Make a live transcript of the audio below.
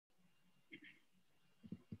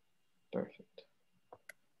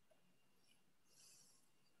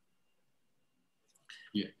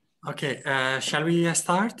Okay, shall we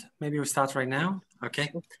start? Maybe we start right now.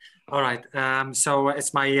 Okay. All right. So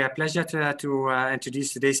it's my pleasure to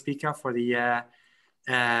introduce today's speaker for the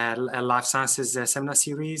Life Sciences Seminar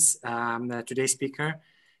Series. Today's speaker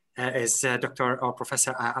is Dr. or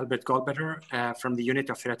Professor Albert Goldbeter from the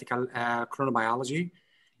Unit of Theoretical Chronobiology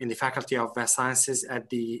in the Faculty of Sciences at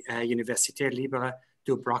the Université Libre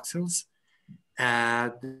de Bruxelles.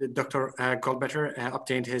 Dr. Goldbeter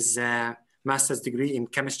obtained his master's degree in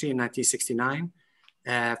chemistry in 1969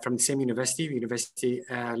 from the same university, Université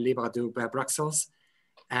Libre de Bruxelles,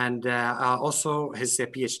 and also his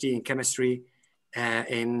PhD in chemistry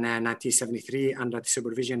in 1973 under the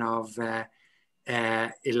supervision of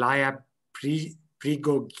Elia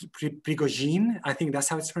Prigogine. I think that's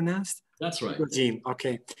how it's pronounced. That's right. Prigogine,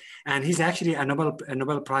 okay. And he's actually a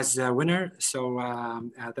Nobel Prize winner. So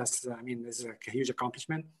that's, I mean, this is a huge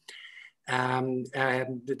accomplishment.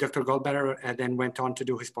 Dr. Goldbeter then went on to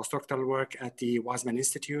do his postdoctoral work at the Weizmann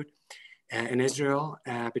Institute in Israel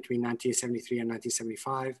between 1973 and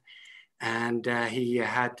 1975. And he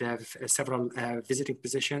had several visiting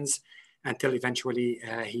positions until eventually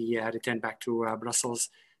he returned back to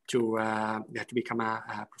Brussels to become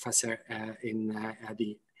a professor at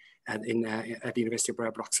the University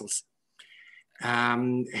of Brussels.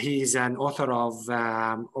 He's an author of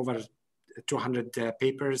over 200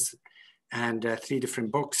 papers and 3 different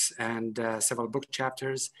books and several book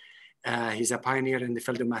chapters. He's a pioneer in the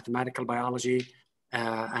field of mathematical biology,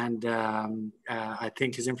 and I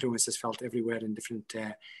think his influence is felt everywhere in different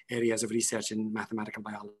areas of research in mathematical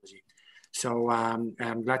biology. So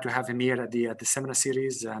I'm glad to have him here at the seminar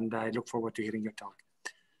series, and I look forward to hearing your talk.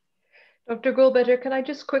 Dr. Goldbeter, can I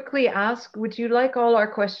just quickly ask, would you like all our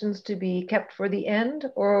questions to be kept for the end,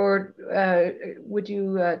 or would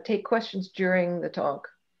you take questions during the talk?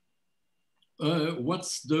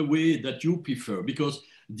 What's the way that you prefer? Because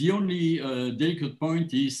the only delicate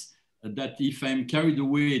point is that if I'm carried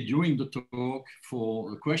away during the talk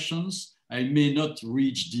for questions, I may not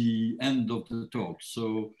reach the end of the talk.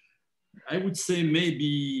 So I would say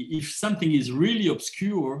maybe if something is really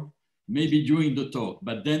obscure, maybe during the talk,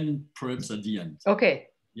 but then perhaps at the end.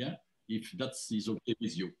 Okay. Yeah, if that is okay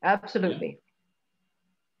with you. Absolutely.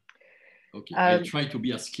 Yeah? Okay, I'll try to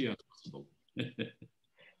be as clear as possible.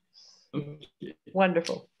 Okay.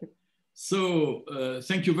 Wonderful. So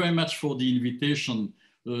thank you very much for the invitation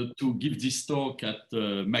to give this talk at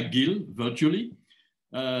McGill virtually.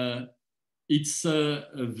 It's a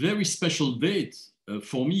very special date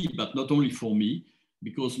for me, but not only for me,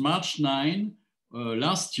 because March 9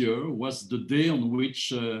 last year was the day on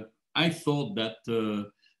which I thought that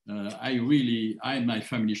I and my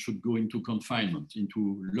family should go into confinement,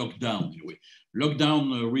 into lockdown. Anyway.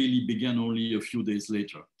 Lockdown really began only a few days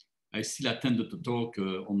later. I still attended the talk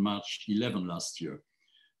on March 11 last year.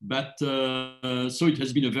 But so it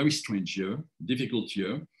has been a very strange year, difficult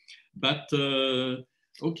year. But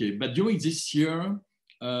okay, but during this year,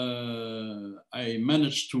 I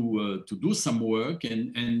managed to do some work,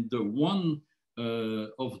 and one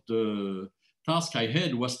of the tasks I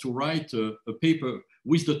had was to write a paper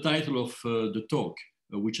with the title of the talk,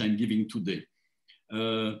 which I'm giving today.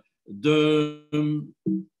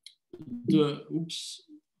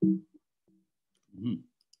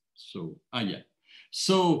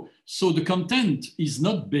 So the content is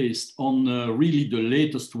not based on really the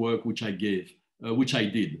latest work which I did.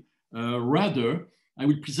 Rather, I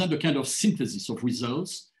will present a kind of synthesis of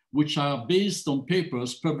results which are based on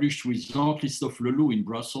papers published with Jean-Christophe Leloup in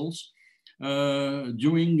Brussels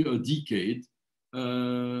during a decade.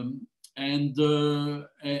 And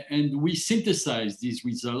we synthesize these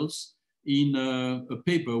results in a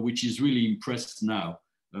paper which is really impressed now.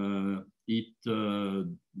 I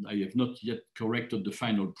have not yet corrected the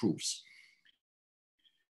final proofs.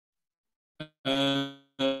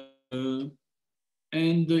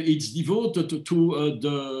 And it's devoted to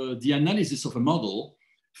the analysis of a model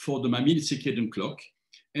for the mammalian circadian clock.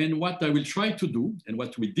 And what I will try to do, and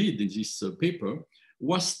what we did in this paper,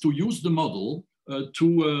 was to use the model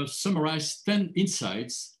to summarize 10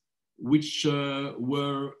 insights which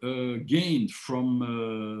were gained from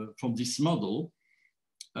this model,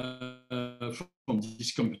 from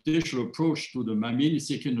this computational approach to the mammalian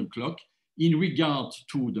circadian clock in regard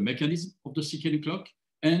to the mechanism of the circadian clock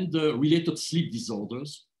and related sleep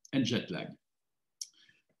disorders and jet lag.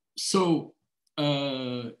 So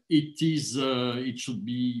it should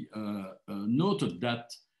be noted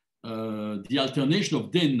that the alternation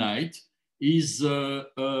of day and night is a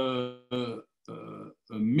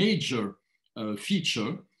major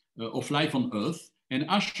feature of life on Earth. And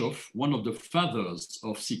Aschoff, one of the fathers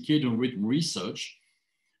of circadian rhythm research,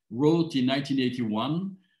 wrote in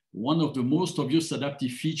 1981 one of the most obvious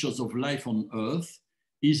adaptive features of life on Earth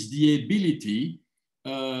is the ability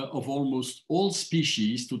of almost all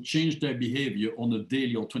species to change their behavior on a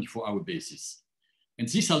daily or 24-hour basis. And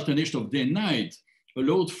this alternation of day and night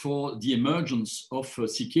allowed for the emergence of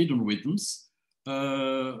circadian rhythms,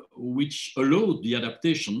 which allowed the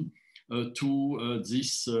adaptation to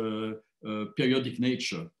this periodic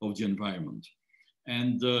nature of the environment.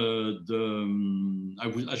 And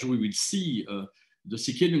as we will see, the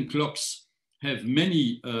circadian clocks have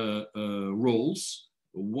many roles.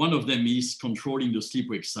 One of them is controlling the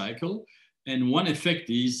sleep-wake cycle, and one effect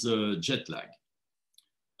is jet lag.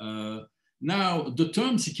 Now, the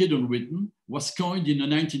term circadian rhythm was coined in the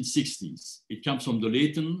 1960s. It comes from the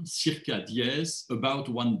Latin circa dies, about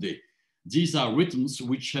one day. These are rhythms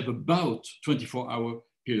which have about 24-hour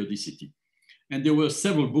periodicity. And there were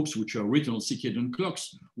several books which were written on circadian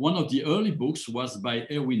clocks. One of the early books was by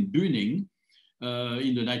Erwin Bühning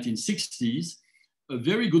in the 1960s. A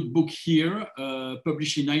very good book here,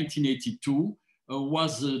 published in 1982,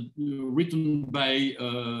 was written by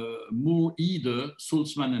Moore, Eder,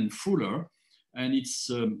 Sulzmann, and Fuller, and it's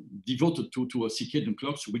devoted to circadian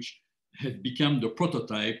clocks, which have become the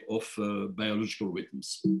prototype of biological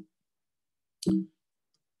rhythms.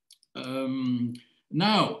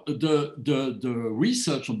 Now, the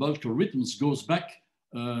research on biological rhythms goes back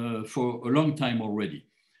for a long time already.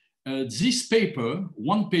 This paper,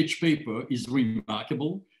 one-page paper, is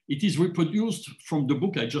remarkable. It is reproduced from the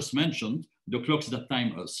book I just mentioned, The Clocks That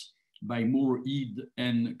Time Us, by Moore, Ede,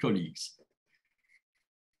 and colleagues.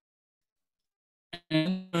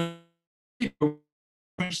 And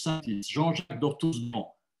French scientist Jean-Jacques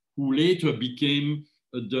d'Orthouzan, who later became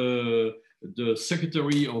the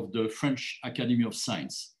secretary of the French Academy of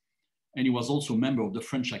Science. And he was also a member of the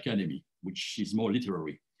French Academy, which is more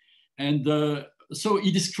literary. And so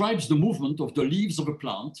he describes the movement of the leaves of a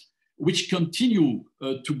plant, which continue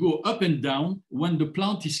to go up and down when the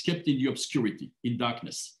plant is kept in the obscurity, in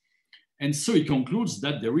darkness. And so he concludes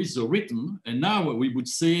that there is a rhythm, and now we would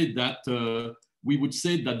say that the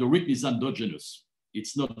rhythm is endogenous.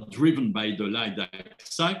 It's not driven by the light-dark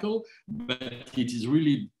cycle, but it is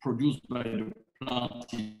really produced by the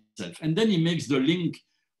plant itself. And then he makes the link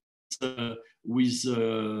with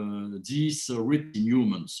these rhythms in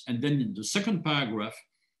humans. And then the second paragraph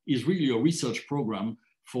is really a research program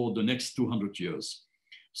for the next 200 years.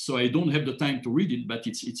 So I don't have the time to read it, but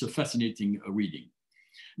it's a fascinating reading.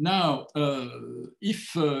 Now,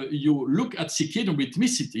 if you look at circadian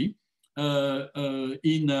rhythmicity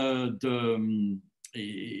in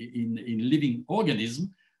living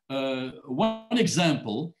organism, one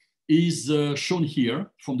example is shown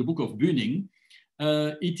here from the book of Bühning.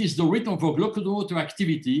 It is the rhythm of locomotor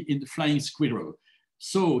activity in the flying squirrel.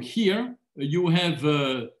 So here you have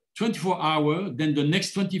 24-hour, then the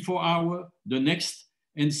next 24-hour, the next,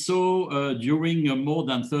 and so during more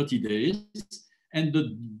than 30 days. And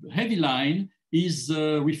the heavy line is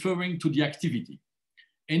referring to the activity.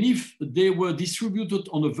 And if they were distributed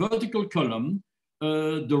on a vertical column,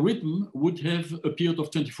 the rhythm would have a period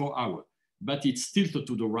of 24-hour, but it's tilted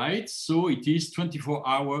to the right, so it is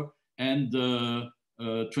 24-hour and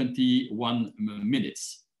 21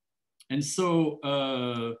 minutes. And so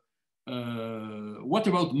what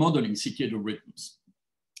about modeling circadian rhythms?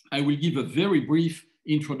 I will give a very brief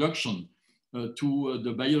introduction to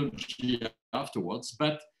the biology afterwards,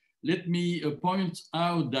 but let me point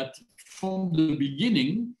out that from the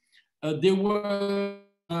beginning, there were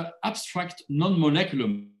abstract non-molecular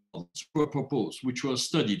models were proposed, which were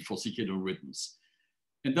studied for circadian rhythms.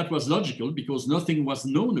 And that was logical because nothing was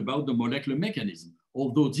known about the molecular mechanism.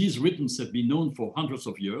 Although these rhythms have been known for hundreds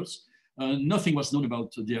of years, nothing was known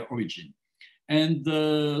about their origin. And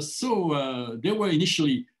so there were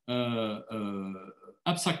initially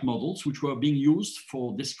abstract models which were being used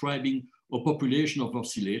for describing a population of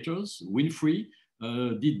oscillators. Winfrey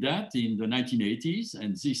did that in the 1980s,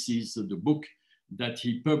 and this is the book that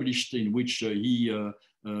he published in which he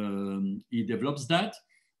develops that.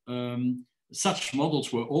 Such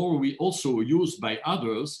models were also used by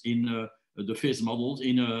others in the phase models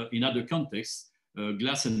in other contexts.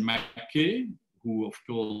 Glass and Mackay, who of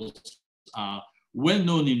course are well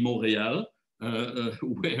known in Montreal,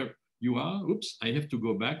 where you are. Oops, I have to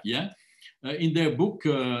go back, yeah. In their book,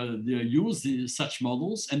 they use such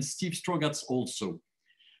models, and Steve Strogatz also.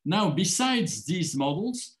 Now, besides these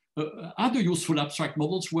models, other useful abstract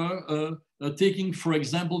models were taking, for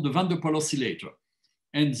example, the van der Pol oscillator.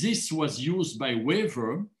 And this was used by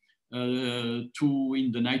Weaver in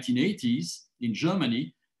the 1980s in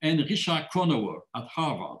Germany, and Richard Cronauer at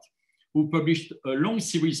Harvard, who published a long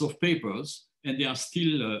series of papers, and they are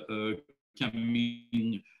still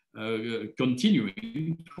coming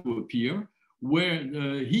continuing to appear, where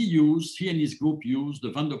he and his group used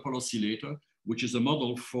the Van der Pol oscillator, which is a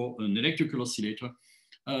model for an electrical oscillator,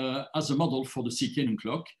 as a model for the circadian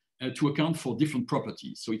clock to account for different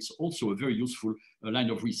properties. So it's also a very useful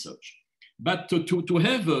line of research. But to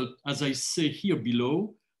have, as I say here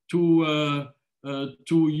below, to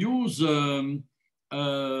use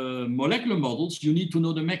molecular models, you need to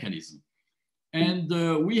know the mechanism. And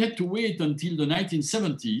we had to wait until the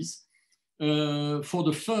 1970s for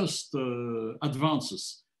the first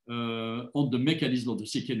advances on the mechanism of the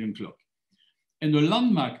circadian clock. And a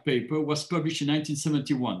landmark paper was published in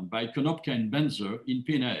 1971 by Konopka and Benzer in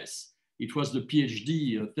PNAS. It was the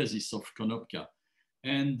PhD thesis of Konopka.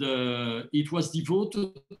 And it was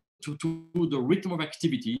devoted to the rhythm of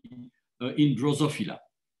activity in Drosophila.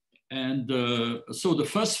 And so the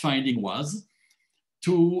first finding was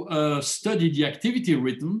to study the activity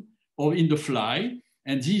rhythm in the fly.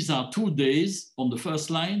 And these are 2 days on the first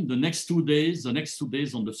line, the next 2 days, the next 2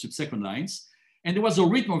 days on the subsequent lines. And there was a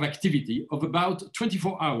rhythm of activity of about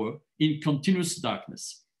 24 hours in continuous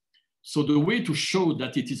darkness. So the way to show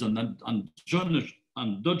that it is an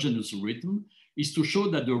endogenous rhythm is to show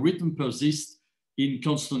that the rhythm persists in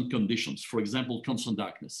constant conditions, for example, constant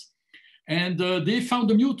darkness. And they found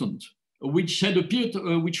a mutant which had appeared,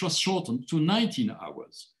 which was shortened to 19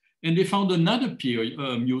 hours. And they found another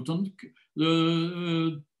mutant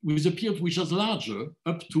with a period which was larger,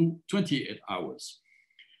 up to 28 hours.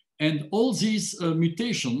 And all these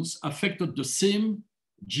mutations affected the same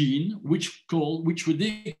gene, which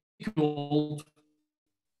they called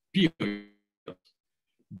period,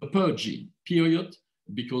 the PER gene, period,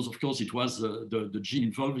 because of course it was the gene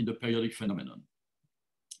involved in the periodic phenomenon.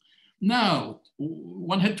 Now,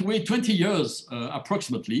 one had to wait 20 years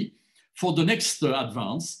approximately for the next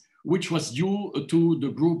advance, which was due to the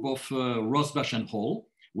group of Rosbach and Hall,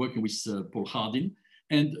 working with Paul Hardin,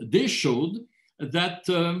 and they showed that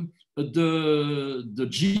the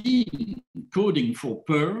gene coding for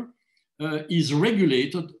PER is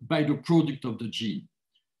regulated by the product of the gene.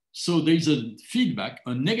 So there is a feedback,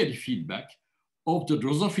 a negative feedback of the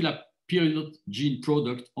Drosophila period gene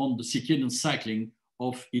product on the circadian cycling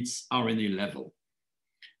of its RNA level.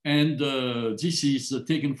 And this is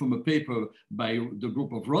taken from a paper by the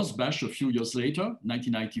group of Rosbach a few years later,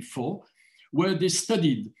 1994, where they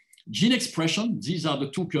studied gene expression. These are the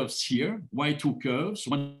two curves here, Y2 curves.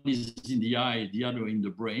 One is in the eye, the other in the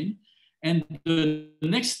brain. And the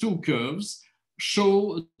next two curves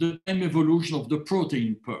show the time evolution of the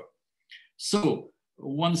protein PER. So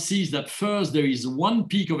one sees that first there is one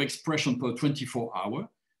peak of expression per 24 hours.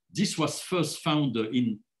 This was first found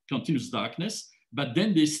in continuous darkness, but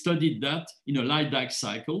then they studied that in a light dark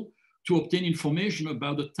cycle to obtain information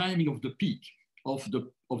about the timing of the peak of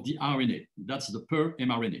the RNA. That's the PER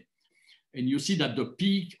mRNA. And you see that the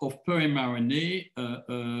peak of PER mRNA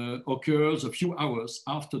occurs a few hours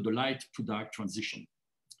after the light to dark transition.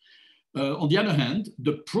 On the other hand,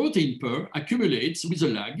 the protein PER accumulates with a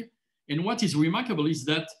lag. And what is remarkable is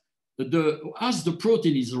that as the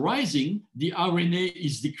protein is rising, the RNA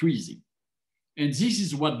is decreasing. And this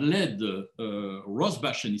is what led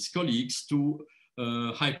Rosbach and his colleagues to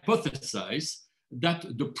hypothesize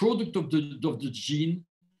that the product of the gene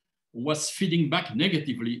was feeding back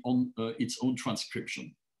negatively on its own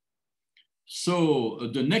transcription. So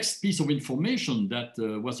the next piece of information that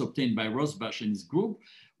was obtained by Rosbach and his group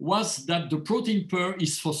was that the protein PER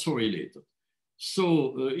is phosphorylated.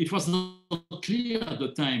 So it was not clear at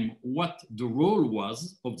the time what the role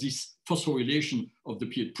was of this phosphorylation of the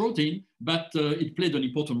period protein, but it played an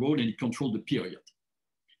important role and it controlled the period.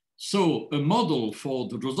 So a model for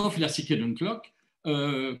the Drosophila circadian clock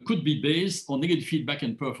could be based on negative feedback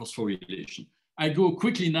and PER phosphorylation. I go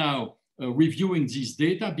quickly now reviewing these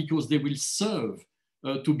data because they will serve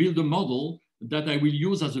to build a model that I will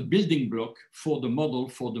use as a building block for the model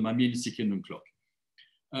for the mammalian circadian clock.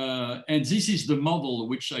 And this is the model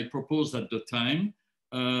which I proposed at the time,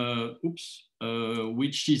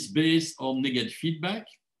 which is based on negative feedback.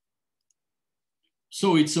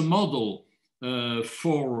 So it's a model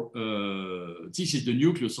for, this is the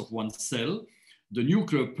nucleus of one cell. The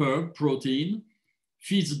nuclear PER protein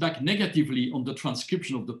feeds back negatively on the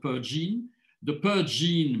transcription of the PER gene. The PER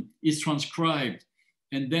gene is transcribed,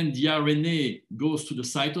 and then the RNA goes to the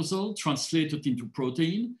cytosol, translated into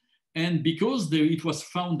protein. And because it was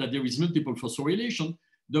found that there is multiple phosphorylation,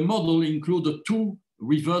 the model included two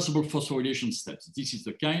reversible phosphorylation steps. This is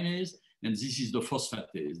the kinase, and this is the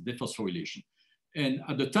phosphatase, dephosphorylation. And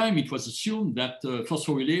at the time, it was assumed that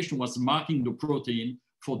phosphorylation was marking the protein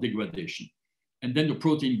for degradation. And then the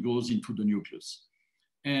protein goes into the nucleus.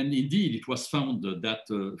 And indeed, it was found that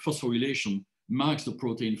phosphorylation marks the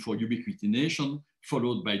protein for ubiquitination,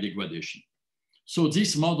 followed by degradation. So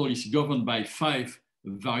this model is governed by 5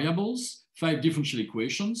 variables, 5 differential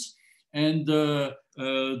equations, and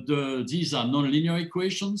these are nonlinear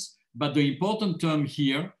equations, but the important term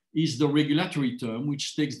here is the regulatory term,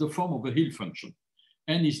 which takes the form of a Hill function.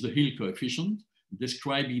 N is the Hill coefficient,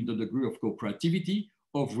 describing the degree of cooperativity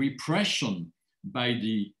of repression by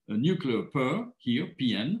the nuclear pair, here,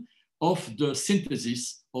 PN, of the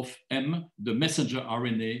synthesis of M, the messenger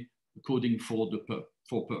RNA coding for the pair,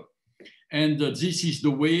 for pair. And this is the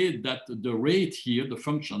way that the rate here, the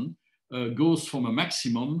function, goes from a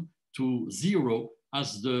maximum to 0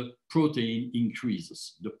 as the protein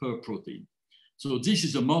increases, the pair protein. So this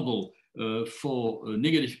is a model for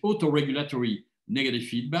negative autoregulatory negative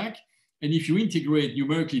feedback. And if you integrate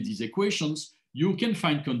numerically these equations, you can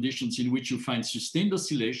find conditions in which you find sustained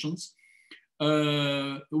oscillations,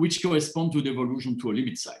 which correspond to the evolution to a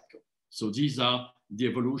limit cycle. So these are the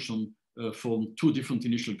evolution from 2 different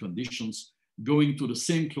initial conditions going to the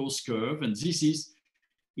same closed curve. And this is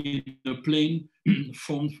in a plane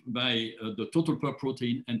formed by the total per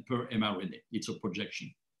protein and per mRNA. It's a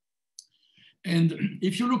projection. And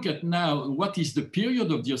if you look at now, what is the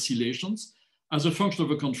period of the oscillations as a function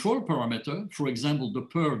of a control parameter, for example, the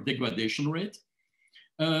per degradation rate,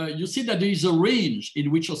 you see that there is a range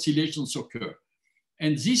in which oscillations occur.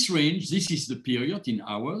 And this range, this is the period in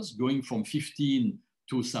hours, going from 15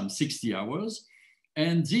 to some 60 hours.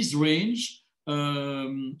 And this range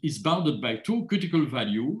is bounded by 2 critical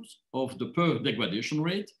values of the per degradation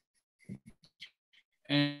rate.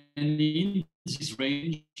 And in this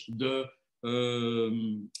range, the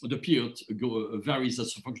period varies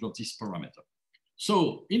as a function of this parameter.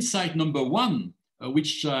 So insight number 1,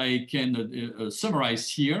 which I can summarize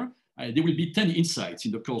here, there will be 10 insights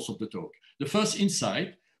in the course of the talk. The first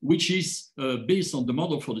insight, which is based on the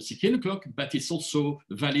model for the circadian clock, but it's also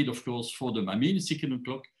valid, of course, for the mammalian circadian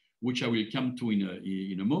clock, which I will come to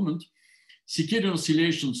in a moment. Circadian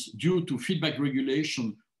oscillations due to feedback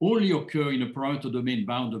regulation only occur in a parameter domain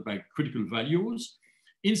bounded by critical values.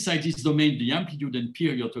 Inside this domain, the amplitude and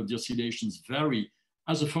period of the oscillations vary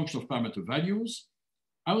as a function of parameter values.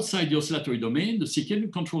 Outside the oscillatory domain, the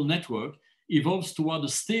circadian control network evolves toward a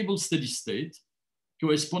stable steady state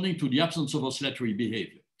corresponding to the absence of oscillatory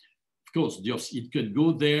behavior. Of course, it could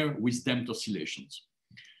go there with damped oscillations.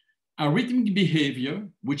 Arrhythmic behavior,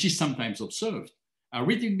 which is sometimes observed,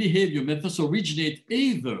 arrhythmic behavior may thus originate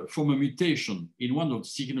either from a mutation in one of the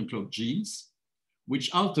circadian clock genes,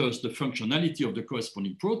 which alters the functionality of the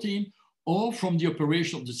corresponding protein, or from the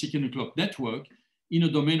operation of the circadian clock network in a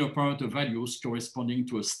domain of parameter values corresponding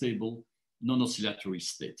to a stable non-oscillatory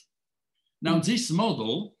state. Now, this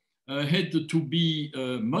model had to be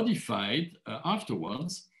modified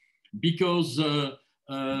afterwards because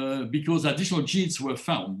additional genes were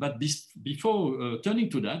found. But before turning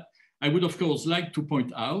to that, I would, of course, like to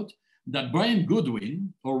point out that Brian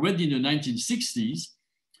Goodwin, already in the 1960s,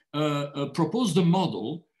 proposed a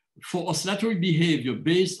model for oscillatory behavior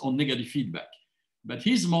based on negative feedback. But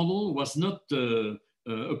his model was not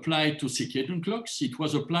applied to circadian clocks. It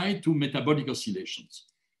was applied to metabolic oscillations.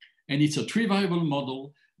 And it's a 3-variable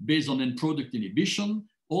model based on end product inhibition.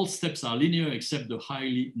 All steps are linear except the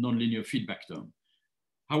highly nonlinear feedback term.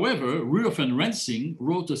 However, Ruoff and Rensing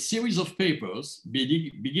wrote a series of papers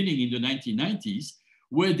beginning in the 1990s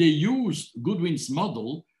where they used Goodwin's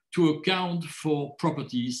model to account for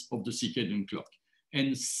properties of the circadian clock.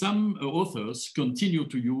 And some authors continue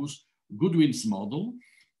to use Goodwin's model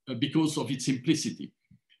because of its simplicity.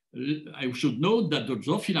 I should note that the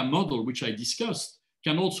Drosophila model, which I discussed,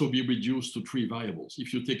 can also be reduced to 3 variables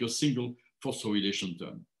if you take a single phosphorylation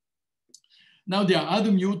term. Now, there are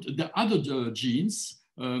other genes.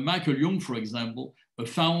 Michael Young, for example,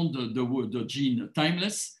 found the gene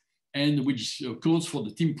timeless, and which codes for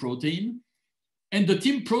the TIM protein. And the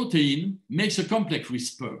TIM protein makes a complex with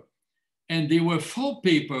SPER. And there were 4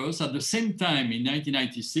 papers at the same time in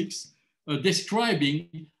 1996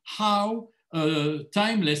 describing how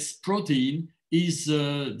timeless protein is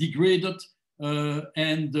degraded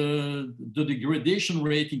and the degradation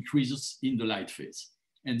rate increases in the light phase.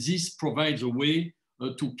 And this provides a way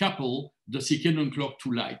to couple the circadian clock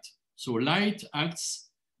to light. So light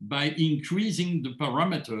acts by increasing the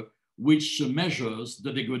parameter which measures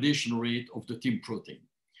the degradation rate of the TIM protein.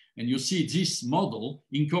 And you see this model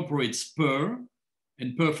incorporates PER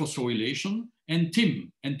and PER phosphorylation and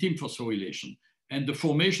TIM phosphorylation and the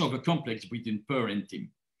formation of a complex between PER and TIM.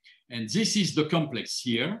 And this is the complex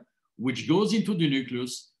here, which goes into the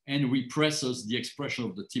nucleus and represses the expression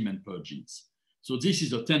of the TIM and PER genes. So this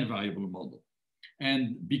is a 10-variable model.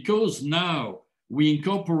 And because now we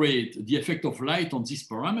incorporate the effect of light on this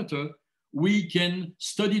parameter, we can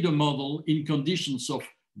study the model in conditions of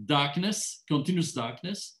darkness, continuous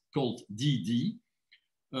darkness, called DD,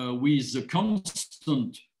 with a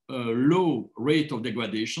constant low rate of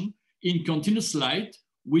degradation, in continuous light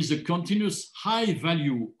with a continuous high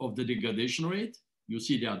value of the degradation rate. You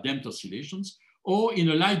see there are damped oscillations, or in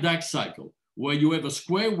a light-dark cycle, where you have a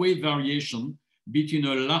square wave variation between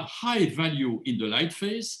a high value in the light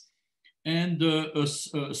phase and a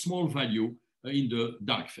small value in the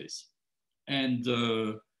dark phase. And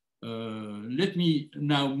let me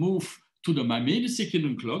now move to the mammalian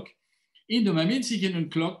circadian clock. In the mammalian circadian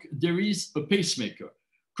clock, there is a pacemaker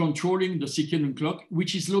controlling the circadian clock,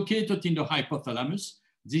 which is located in the hypothalamus.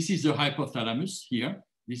 This is the hypothalamus here.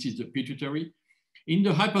 This is the pituitary. In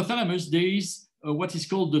the hypothalamus, there is what is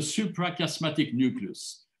called the suprachiasmatic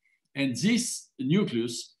nucleus. And this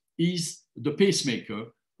nucleus is the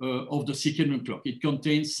pacemaker of the circadian clock. It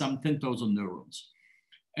contains some 10,000 neurons.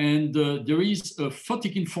 And there is a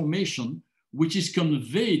photic information which is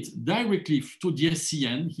conveyed directly to the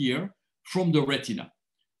SCN here from the retina.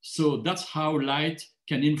 So that's how light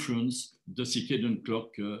can influence the circadian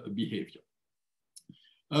clock behavior.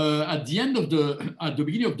 At the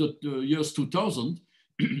beginning of the years 2000,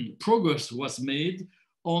 progress was made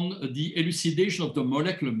on the elucidation of the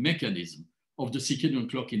molecular mechanism of the circadian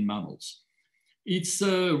clock in mammals. It's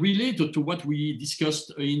related to what we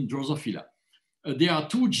discussed in Drosophila. There are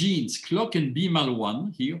two genes, clock and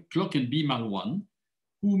BMAL1 here, clock and BMAL1,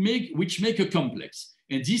 which make a complex.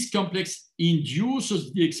 And this complex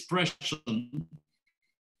induces the expression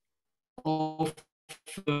of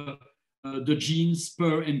the genes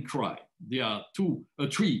PER and CRY. There are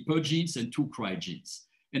three PER genes and 2 CRY genes.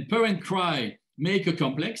 And PER and CRY make a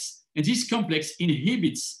complex, and this complex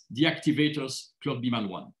inhibits the activators clock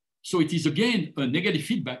BMAL1. So it is again a negative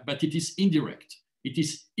feedback, but it is indirect. It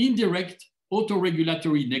is indirect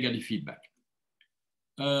autoregulatory negative feedback.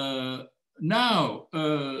 Now,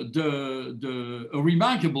 a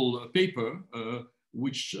remarkable paper,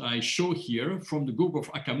 which I show here from the group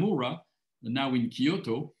of Akamura, now in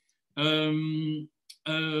Kyoto,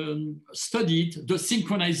 studied the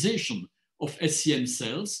synchronization of SCN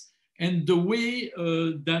cells and the way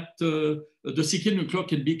that the circadian clock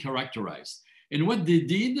can be characterized. And what they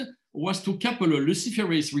did was to couple a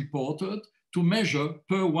luciferase reporter to measure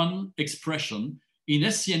PER1 expression in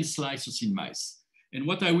SCN slices in mice. And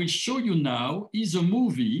what I will show you now is a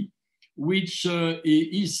movie which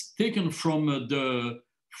is taken from the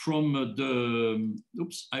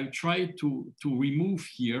oops, I tried to remove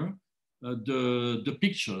here the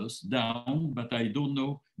pictures down, but I don't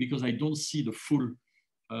know because I don't see the full,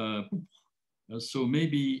 so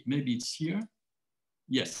maybe it's here.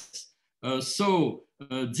 Yes.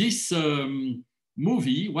 This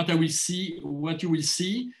movie, what you will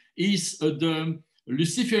see is the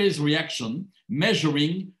luciferase reaction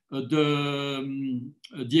measuring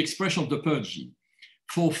the expression of the PER gene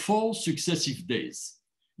for 4 successive days.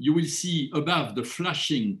 You will see above the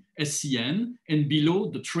flashing SCN and below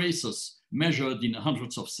the traces measured in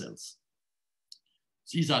hundreds of cells.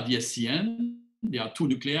 These are the SCN, there are 2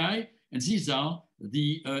 nuclei, and these are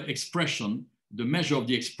the expression, the measure of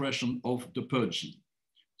the expression of the PER gene.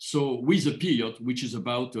 So with a period which is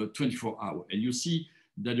about 24 hours. And you see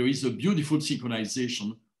that there is a beautiful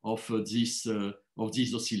synchronization of these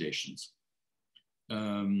oscillations,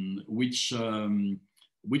 which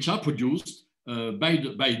are produced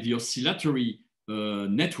by the oscillatory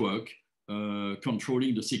network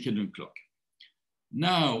controlling the circadian clock.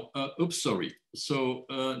 Now, oops, sorry. So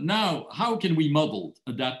now, how can we model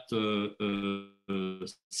that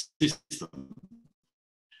system?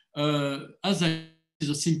 As a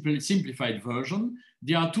simplified version,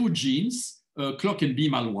 there are 2 genes, clock and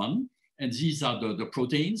BMAL1, and these are the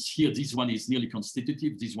proteins. Here, this one is nearly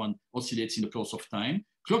constitutive. This one oscillates in the course of time.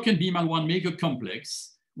 Clock and BMAL1 make a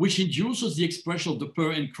complex which induces the expression of the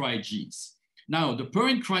PER and CRY genes. Now, the PER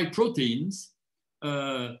and CRY proteins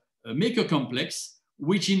make a complex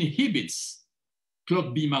which inhibits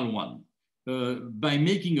clock BMAL1 by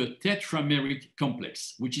making a tetrameric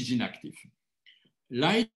complex, which is inactive.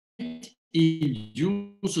 Light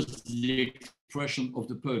induces the expression of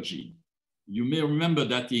the PER gene. You may remember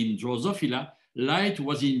that in Drosophila, light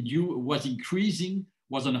was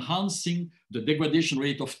enhancing the degradation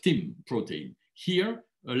rate of TIM protein. Here,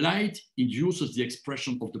 light induces the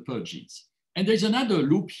expression of the PER genes. And there's another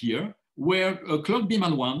loop here where clock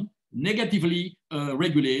BMAL1 negatively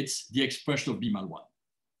regulates the expression of BMAL1.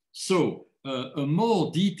 So a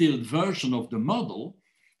more detailed version of the model,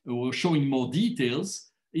 showing more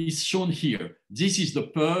details, is shown here. This is the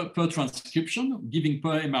per transcription, giving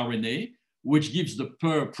per mRNA, which gives the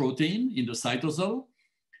per protein in the cytosol.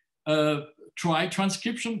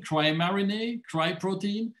 Tri-transcription, tri-mRNA,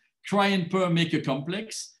 tri-protein, tri and per make a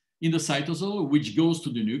complex in the cytosol, which goes to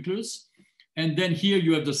the nucleus. And then here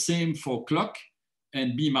you have the same for clock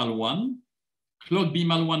and BMAL1. Clock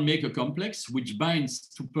BMAL1 make a complex, which binds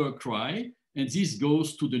to per cry, and this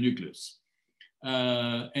goes to the nucleus.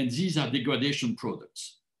 And these are degradation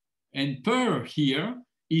products. And per here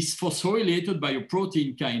is phosphorylated by a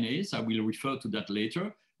protein kinase. I will refer to that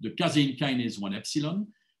later, the casein kinase 1 epsilon.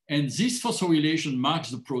 And this phosphorylation marks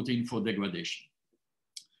the protein for degradation.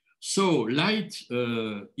 So light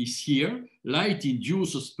is here. Light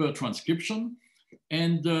induces per transcription.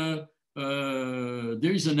 And there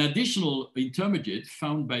is an additional intermediate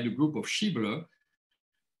found by the group of Schiebler,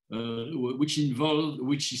 which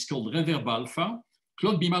is called reverb alpha.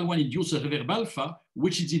 Clock BMAL1 induces reverb alpha,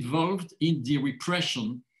 which is involved in the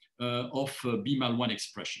repression of BMAL1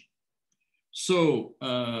 expression. So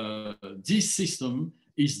this system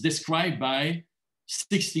is described by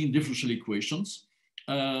 16 differential equations.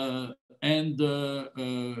 For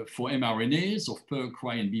mRNAs of per,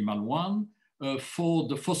 cry, and BMAL1, for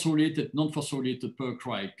the phosphorylated, non-phosphorylated per,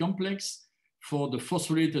 cry complex, for the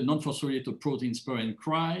phosphorylated, non-phosphorylated proteins per and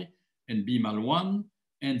cry, and BMAL1,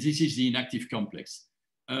 and this is the inactive complex.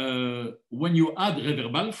 When you add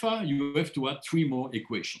reverb alpha, you have to add 3 more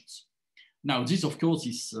equations. Now, this, of course,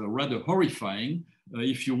 is rather horrifying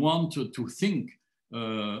if you want to think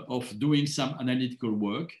of doing some analytical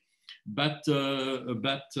work, but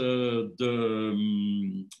that's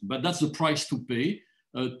the price to pay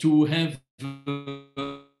to have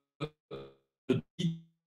a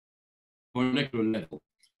molecular level.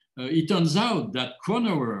 It turns out that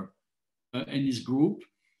Kronauer and his group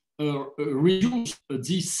reduced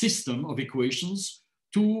this system of equations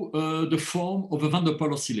to the form of a van der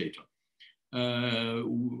Pol oscillator,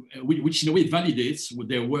 which in a way validates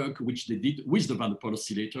their work, which they did with the van der Pol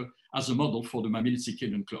oscillator as a model for the mammalian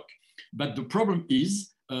circadian clock. But the problem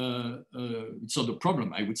is, it's not the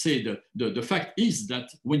problem, I would say the fact is that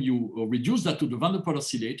when you reduce that to the van der Pol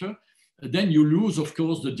oscillator, then you lose, of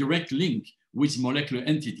course, the direct link with molecular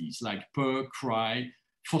entities like per, cry,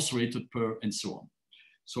 phosphorylated per, and so on.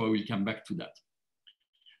 So I will come back to that.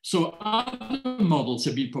 So other models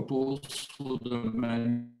have been proposed for the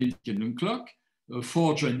mammalian clock.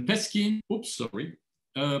 Forger and Peskin,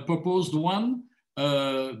 proposed one.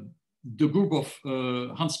 The group of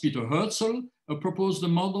Hans-Peter Herzl proposed a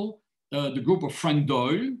model. The group of Frank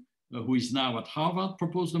Doyle, who is now at Harvard,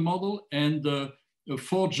 proposed a model. And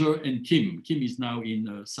Forger and Kim is now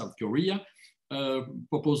in South Korea,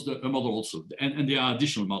 proposed a model also. And there are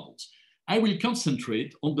additional models. I will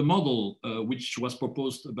concentrate on the model which was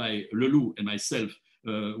proposed by Leloup and myself,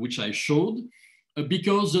 which I showed,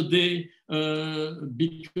 because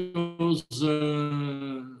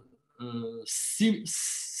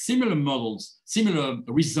similar models, similar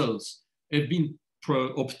results have been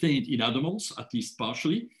obtained in animals, at least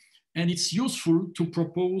partially, and it's useful to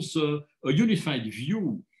propose a unified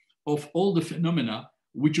view of all the phenomena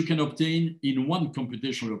which you can obtain in one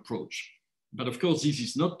computational approach. But of course, this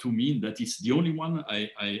is not to mean that it's the only one.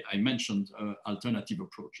 I mentioned alternative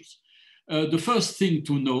approaches. The first thing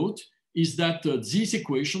to note is that these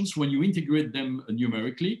equations, when you integrate them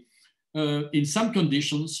numerically, in some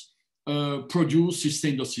conditions, produce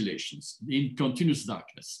sustained oscillations in continuous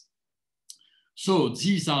darkness. So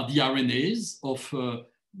these are the RNAs of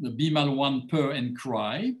BMAL1 per and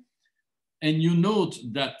cry. And you note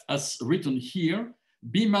that, as written here,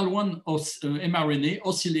 BMAL1 mRNA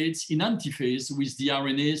oscillates in antiphase with the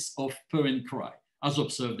RNAs of per and cry, as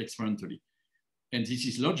observed experimentally. And this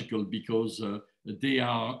is logical because they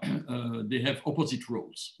have opposite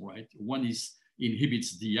roles, right? One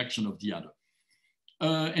inhibits the action of the other.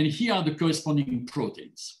 And here are the corresponding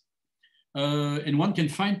proteins. And one can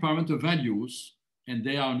find parameter values, and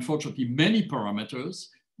there are unfortunately many parameters,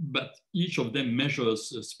 but each of them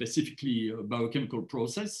measures specifically a biochemical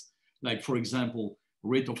process, like, for example,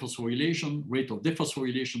 rate of phosphorylation, rate of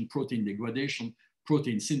dephosphorylation, protein degradation,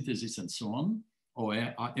 protein synthesis, and so on, or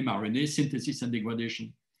mRNA synthesis and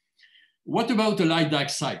degradation. What about a light-dark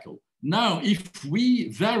cycle? Now, if we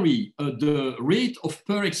vary the rate of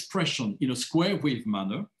per expression in a square wave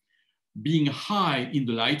manner, being high in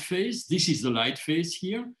the light phase, this is the light phase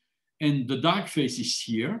here, and the dark phase is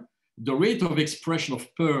here, the rate of expression of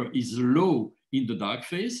per is low in the dark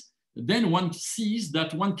phase, then one sees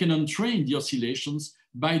that one can untrain the oscillations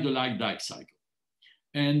by the light-dark cycle.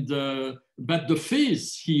 And, but the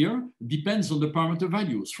phase here depends on the parameter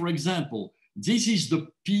values. For example, this is the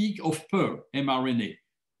peak of per mRNA.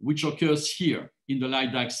 which occurs here in the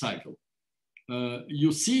light-dark cycle.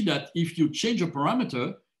 You see that if you change a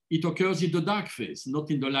parameter, it occurs in the dark phase,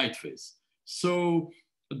 not in the light phase. So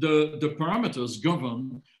the parameters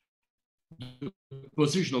govern the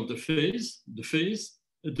position of the phase, the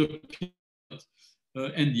period,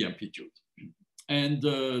 and the amplitude. And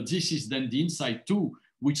this is then the insight 2,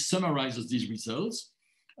 which summarizes these results.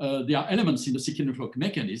 There are elements in the circadian clock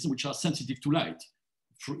mechanism which are sensitive to light.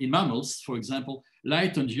 In mammals, for example,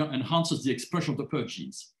 light enhances the expression of the PER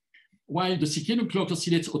genes. While the circadian clock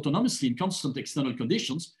oscillates autonomously in constant external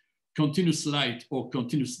conditions, continuous light or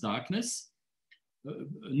continuous darkness.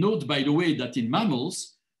 Note, by the way, that in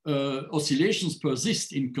mammals, oscillations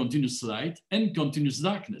persist in continuous light and continuous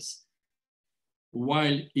darkness,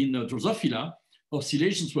 while in Drosophila,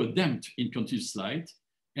 oscillations were damped in continuous light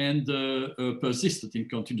and persisted in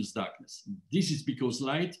continuous darkness. This is because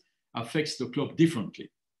light affects the clock differently.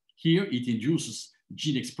 Here, it induces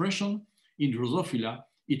gene expression. In Drosophila,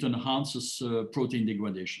 it enhances protein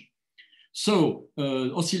degradation. So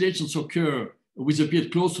oscillations occur with a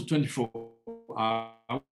period close to 24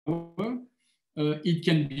 hours. It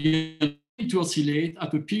can be to oscillate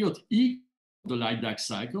at a period equal to the light-dark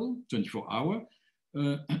cycle, 24 hours.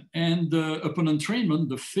 Upon entrainment,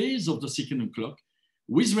 the phase of the circadian clock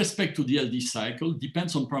with respect to the LD cycle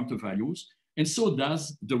depends on parameter values, and so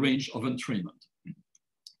does the range of entrainment.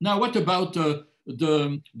 Now, what about the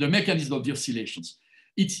mechanism of the oscillations?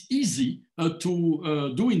 It's easy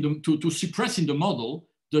to suppress in the model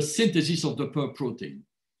the synthesis of the PER protein.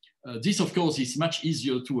 This, of course, is much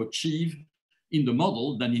easier to achieve in the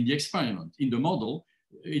model than in the experiment. In the model,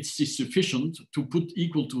 it's sufficient to put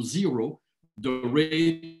equal to 0 the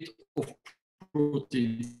rate of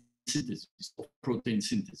protein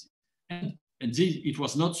synthesis. And it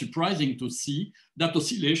was not surprising to see that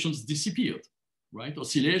oscillations disappeared, right?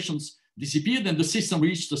 Oscillations disappeared and the system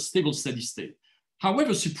reached a stable steady state.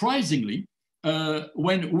 However, surprisingly,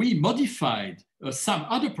 when we modified some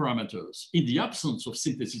other parameters in the absence of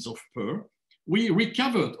synthesis of PER, we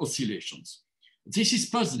recovered oscillations. This is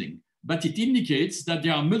puzzling, but it indicates that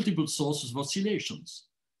there are multiple sources of oscillations.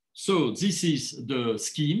 So this is the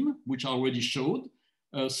scheme, which I already showed.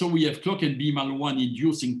 So we have clock and BMAL1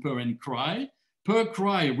 inducing PER and cry. PER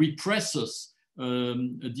cry represses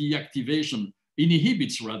the activation,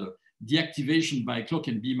 inhibits rather, the activation by clock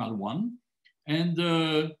and BMAL1.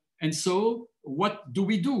 And so what do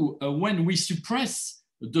we do? When we suppress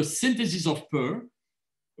the synthesis of PER,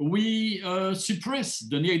 we suppress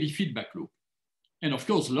the negative feedback loop. And of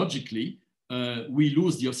course, logically, we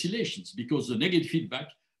lose the oscillations because the negative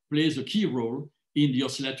feedback plays a key role in the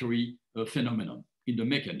oscillatory phenomenon, in the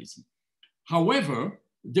mechanism. However,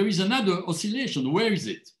 there is another oscillation. Where is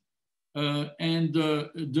it?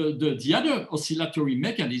 The other oscillatory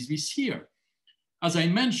mechanism is here. As I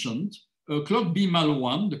mentioned, clock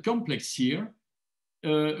BMAL1, the complex here,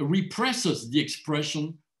 represses the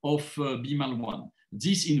expression of BMAL1.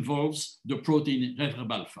 This involves the protein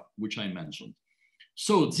reverb alpha, which I mentioned.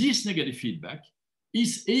 So this negative feedback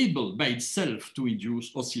is able by itself to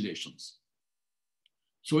induce oscillations.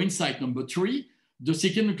 So insight number 3, the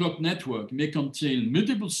circadian clock network may contain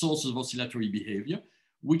multiple sources of oscillatory behavior,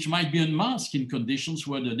 which might be unmasked in conditions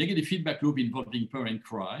where the negative feedback loop involving PER and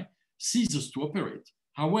cry ceases to operate.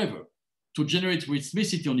 However, to generate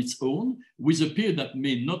rhythmicity on its own, with a period that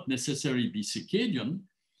may not necessarily be circadian,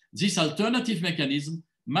 this alternative mechanism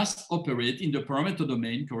must operate in the parameter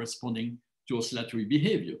domain corresponding to oscillatory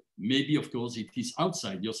behavior. Maybe, of course, it is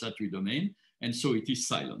outside the oscillatory domain, and so it is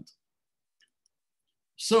silent.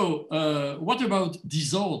 So what about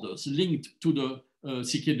disorders linked to the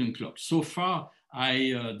circadian clock? So far,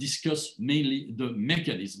 I discussed mainly the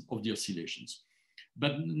mechanism of the oscillations.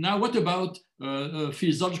 But now what about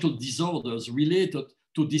physiological disorders related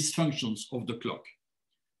to dysfunctions of the clock?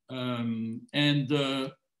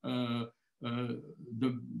 The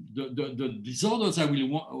disorders I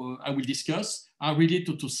will discuss are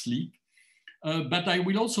related to sleep, but I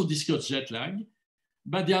will also discuss jet lag.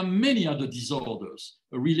 But there are many other disorders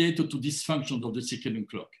related to dysfunctions of the circadian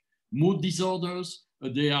clock. Mood disorders,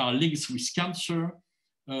 there are links with cancer,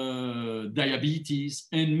 diabetes,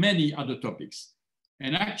 and many other topics.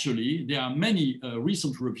 And actually, there are many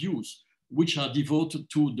recent reviews which are devoted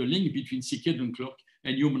to the link between circadian clock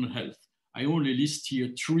and human health. I only list here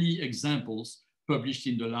 3 examples published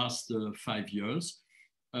in the last 5 years.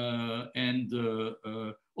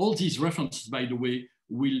 All these references, by the way,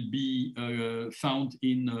 will be found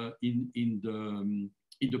in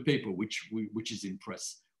the paper, which is in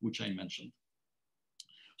press, which I mentioned.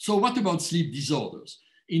 So what about sleep disorders?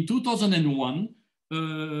 In 2001,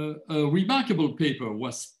 a remarkable paper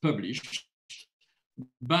was published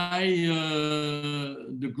by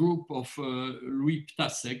the group of Louis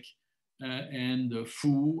Ptasek and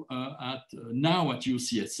Fu now at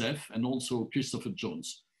UCSF, and also Christopher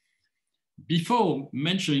Jones. Before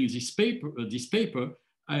mentioning this paper,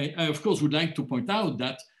 I of course would like to point out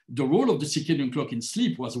that the role of the circadian clock in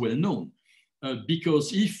sleep was well known,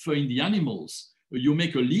 because if in the animals you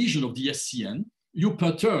make a lesion of the SCN, you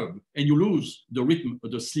perturb and you lose the rhythm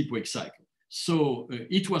of the sleep-wake cycle. So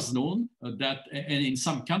it was known that, and in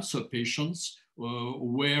some cancer patients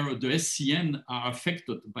where the SCN are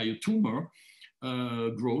affected by a tumor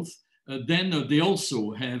growth, then they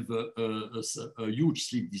also have a huge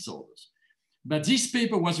sleep disorders. But this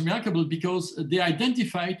paper was remarkable because they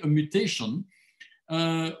identified a mutation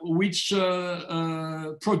which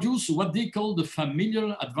produced what they call the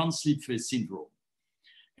familial advanced sleep phase syndrome.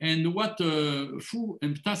 And what Fu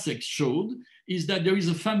and Ptasek showed is that there is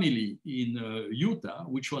a family in Utah,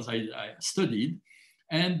 which was I studied,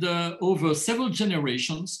 and over several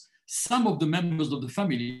generations, some of the members of the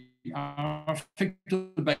family are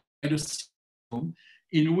affected by the syndrome,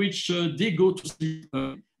 in which they go to sleep,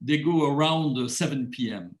 they go around 7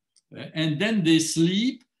 p.m. And then they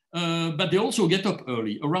sleep, but they also get up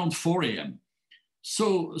early, around 4 a.m.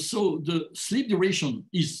 So the sleep duration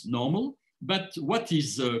is normal, but what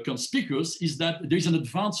is conspicuous is that there is an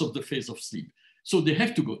advance of the phase of sleep. So they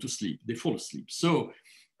have to go to sleep, they fall asleep. So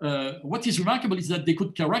what is remarkable is that they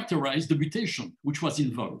could characterize the mutation which was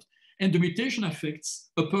involved. And the mutation affects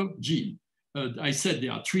a PER gene. I said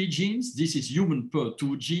there are 3 genes. This is human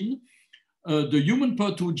PER2 gene. The human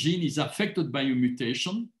PER2 gene is affected by a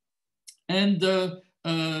mutation and in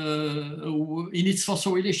its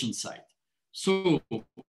phosphorylation site. So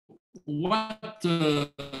what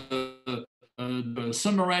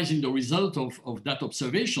summarizing the result of that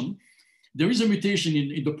observation, there is a mutation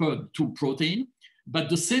in the PER2 protein, but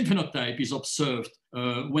the same phenotype is observed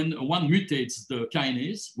when one mutates the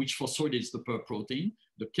kinase, which phosphorylates the PER protein,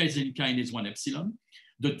 the casein kinase 1 epsilon.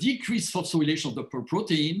 The decreased phosphorylation of the PER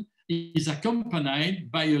protein is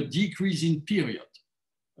accompanied by a decrease in period,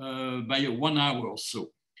 by 1 hour or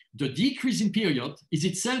so. The decrease in period is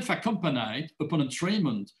itself accompanied upon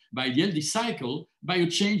entrainment by the LD cycle by a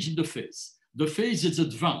change in the phase. The phase is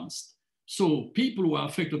advanced. So people who are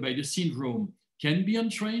affected by the syndrome can be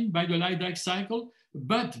entrained by the light-dark cycle,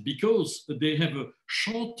 but because they have a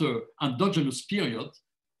shorter endogenous period,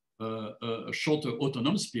 a shorter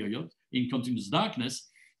autonomous period in continuous darkness,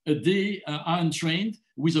 they are entrained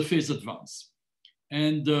with a phase advance.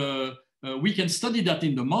 And we can study that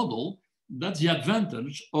in the model. That's the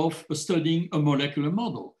advantage of studying a molecular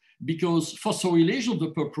model, because phosphorylation of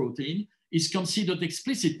the PER protein is considered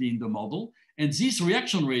explicitly in the model. And this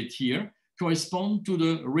reaction rate here corresponds to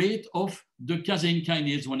the rate of the casein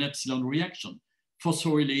kinase 1 epsilon reaction,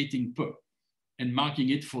 phosphorylating PER and marking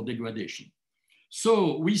it for degradation.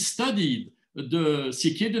 So we studied the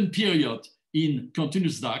circadian period in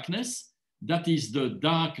continuous darkness. That is the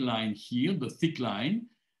dark line here, the thick line,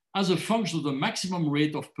 as a function of the maximum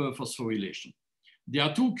rate of PER phosphorylation. There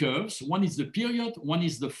are 2 curves. One is the period, one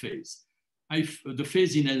is the phase. The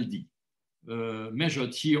phase in LD,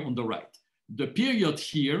 measured here on the right. The period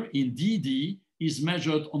here in DD is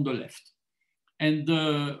measured on the left. And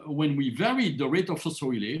when we vary the rate of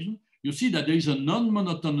phosphorylation, you see that there is a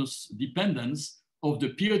non-monotonous dependence of the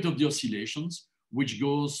period of the oscillations, which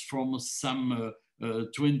goes from some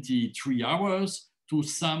 23 hours to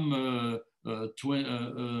some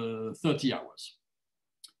 30 hours.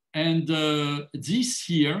 And this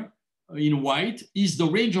here in white is the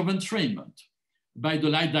range of entrainment by the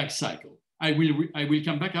light-dark cycle. I will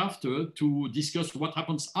come back after to discuss what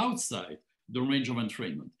happens outside the range of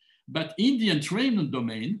entrainment. But in the entrainment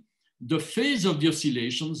domain, the phase of the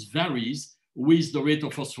oscillations varies with the rate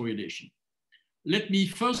of phosphorylation. Let me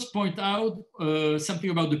first point out something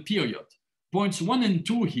about the period. Points 1 and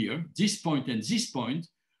 2 here, this point and this point,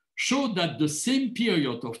 show that the same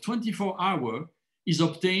period of 24 hours is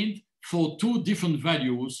obtained for 2 different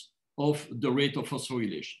values of the rate of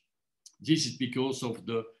phosphorylation. This is because of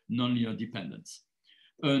the nonlinear dependence.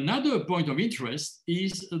 Another point of interest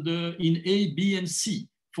is in A, B, and C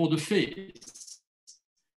for the phase.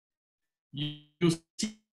 You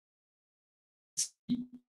see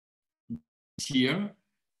here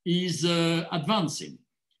is advancing.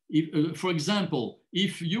 If, for example,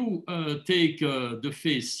 if you take the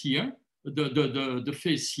phase here, the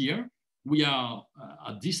phase here, we are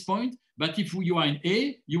at this point, but if you are in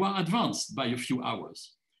A, you are advanced by a few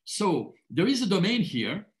hours. So there is a domain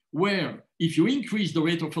here where if you increase the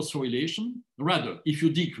rate of phosphorylation, rather, if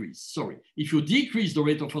you decrease the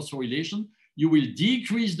rate of phosphorylation, you will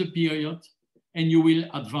decrease the period and you will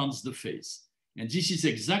advance the phase. And this is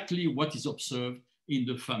exactly what is observed in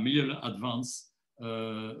the familial advanced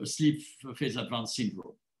sleep phase advanced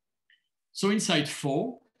syndrome. So inside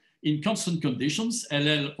 4, in constant conditions,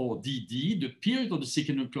 LL or DD, the period of the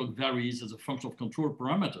circadian clock varies as a function of control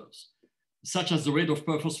parameters, such as the rate of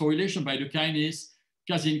phosphorylation by the kinase,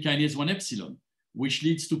 casein kinase 1 epsilon, which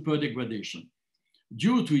leads to PER degradation.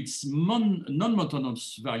 Due to its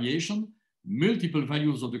non-monotonous variation, multiple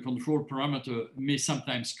values of the control parameter may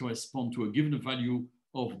sometimes correspond to a given value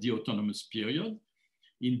of the autonomous period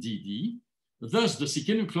in DD. Thus, the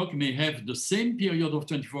circadian clock may have the same period of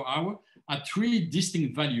 24 hours at 3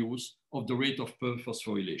 distinct values of the rate of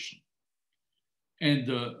phosphorylation. And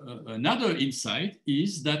another insight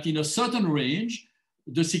is that in a certain range,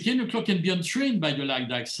 the circadian clock can be untrained by the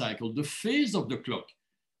light-dark cycle. The phase of the clock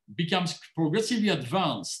becomes progressively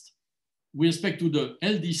advanced with respect to the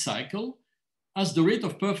LD cycle as the rate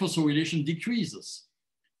of phosphorylation decreases.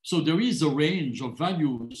 So there is a range of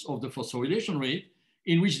values of the phosphorylation rate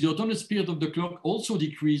in which the autonomous period of the clock also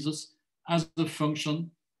decreases as a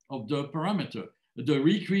function of the parameter. The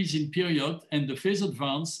decrease in period and the phase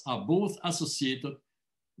advance are both associated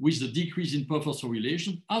with the decrease in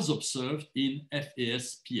phosphorylation as observed in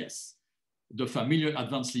FAS-PS, the familial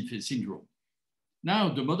advanced sleep phase syndrome. Now,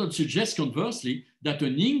 the model suggests conversely that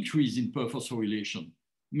an increase in phosphorylation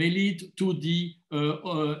may lead to the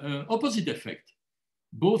opposite effect,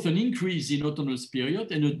 both an increase in autonomous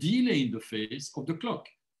period and a delay in the phase of the clock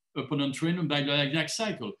upon entrainment by the light-dark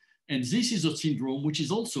cycle. And this is a syndrome which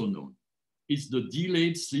is also known. It's the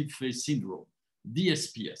delayed sleep phase syndrome,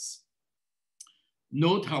 DSPS.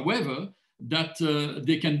 Note, however, that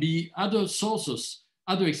there can be other sources,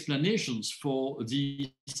 other explanations for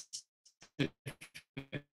these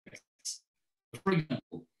effects. For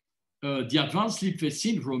example, the advanced sleep phase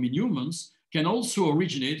syndrome in humans can also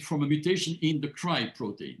originate from a mutation in the cry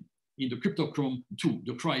protein, in the cryptochrome 2,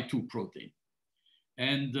 the cry2 protein.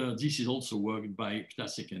 And this is also worked by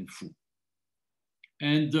Ptasek and Fu.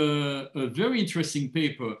 And a very interesting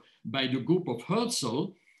paper by the group of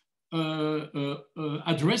Herzl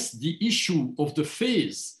addressed the issue of the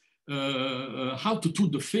phase, how to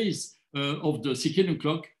tune the phase of the circadian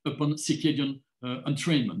clock upon circadian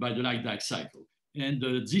entrainment by the light-dark cycle. And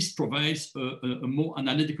this provides a more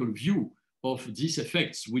analytical view of these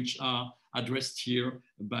effects, which are addressed here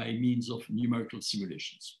by means of numerical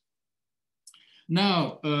simulations.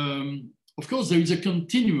 Now, of course, there is a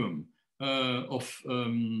continuum of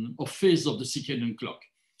phase of the circadian clock.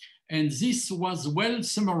 And this was well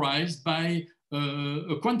summarized by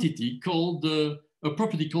a quantity called, a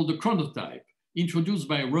property called the chronotype, introduced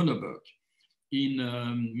by Ronneberg in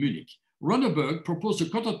Munich. Ronneberg proposed a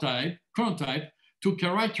chronotype to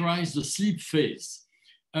characterize the sleep phase.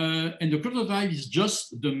 And the chronotype is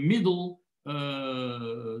just the middle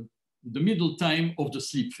time of the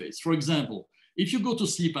sleep phase. For example, if you go to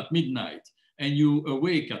sleep at midnight and you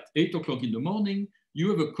awake at 8 o'clock in the morning, you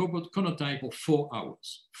have a chronotype of 4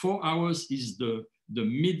 hours. 4 hours is the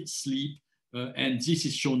mid-sleep, and this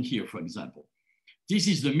is shown here, for example. This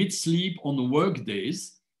is the mid-sleep on the work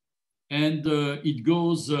days, and it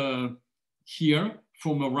goes here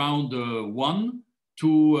from around 1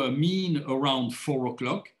 to a mean around 4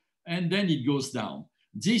 o'clock, and then it goes down.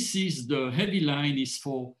 This is the heavy line is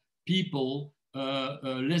for people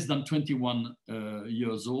less than 21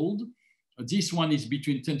 years old. This one is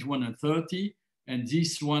between 21 and 30, and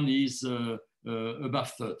this one is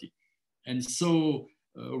above 30. And so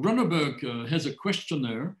Ronneberg has a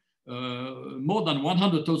questionnaire. More than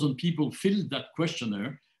 100,000 people filled that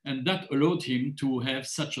questionnaire, and that allowed him to have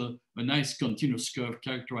such a nice continuous curve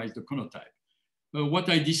characterize the chronotype. What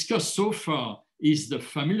I discussed so far is the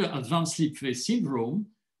familial advanced sleep phase syndrome,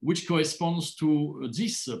 which corresponds to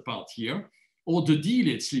this part here, or the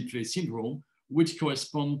delayed sleep phase syndrome, which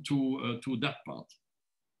correspond to that part.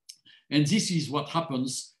 And this is what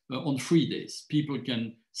happens on 3 days. People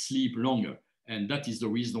can sleep longer, and that is the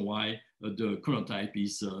reason why the chronotype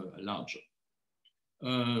is larger.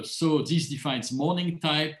 So this defines morning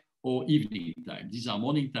type or evening type. These are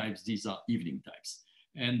morning types, these are evening types.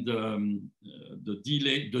 And the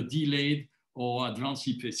delayed or advanced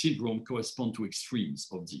sleep phase syndrome correspond to extremes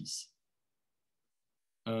of these.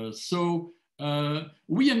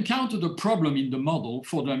 We encountered a problem in the model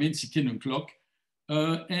for the main circadian clock.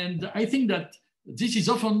 And I think that this is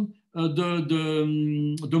often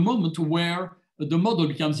the moment where the model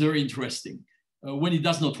becomes very interesting, when it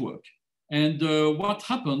does not work. And what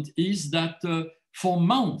happened is that for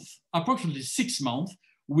months, approximately 6 months,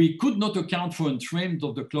 we could not account for entrainment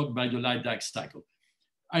of the clock by the light-dark cycle.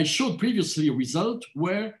 I showed previously a result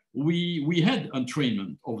where we had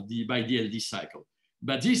entrainment by the LD cycle.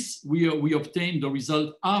 But this, we obtained the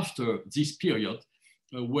result after this period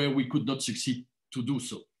where we could not succeed to do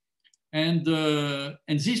so. And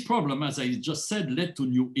this problem, as I just said, led to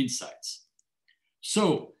new insights.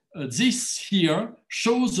 So this here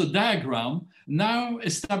shows a diagram now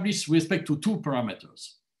established with respect to two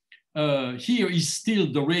parameters. Here is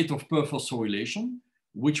still the rate of perphosphorylation,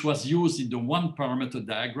 which was used in the one parameter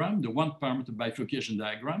diagram, the one parameter bifurcation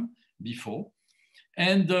diagram before.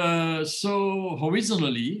 And so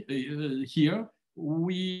horizontally here,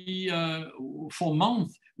 we, for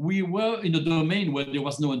months, we were in a domain where there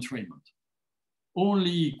was no entrainment,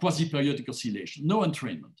 only quasi-periodic oscillation, no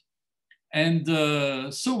entrainment.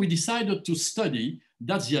 And so we decided to study,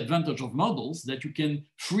 that's the advantage of models, that you can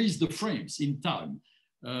freeze the frames in time.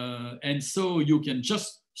 And so you can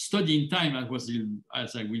just study in time,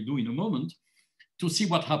 as I will do in a moment, to see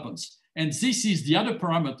what happens. And this is the other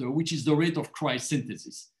parameter, which is the rate of cry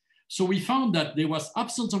synthesis. So we found that there was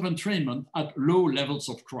absence of entrainment at low levels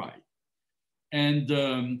of cry.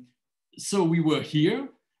 And so we were here,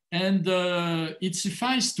 and it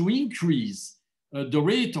sufficed to increase the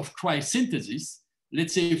rate of cry synthesis,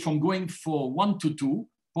 let's say from going for 1 to 2,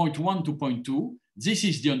 0.1 to 0.2. This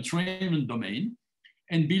is the entrainment domain.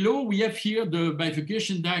 And below, we have here the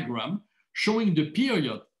bifurcation diagram showing the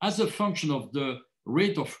period as a function of the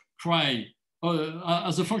rate of cry,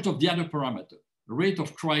 as a function of the other parameter, rate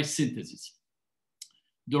of cry synthesis.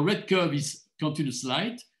 The red curve is continuous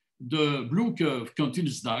light, the blue curve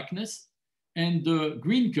continuous darkness, and the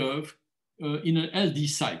green curve in an LD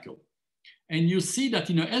cycle. And you see that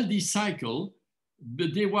in an LD cycle,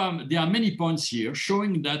 there are many points here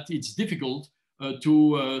showing that it's difficult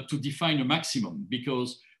to define a maximum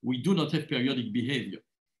because we do not have periodic behavior.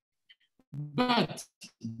 But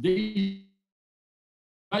the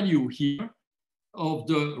value here of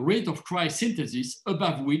the rate of cry synthesis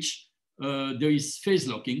above which there is phase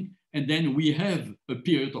locking, and then we have a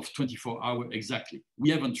period of 24 hours exactly. We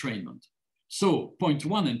have entrainment. So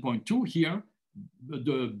 0.1 and 0.2 here,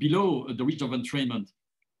 below the region of entrainment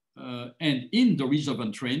and in the region of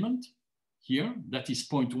entrainment here, that is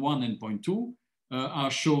 0.1 and 0.2,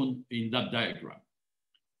 are shown in that diagram.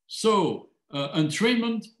 So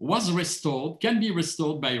entrainment was restored, can be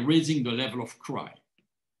restored by raising the level of cry.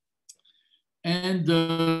 And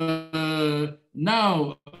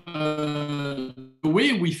now the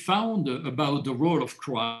way we found about the role of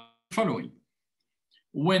cry following.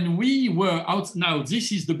 When we were out, now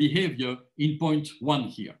this is the behavior in 0.1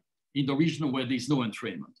 here, in the region where there is no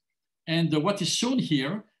entrainment. And what is shown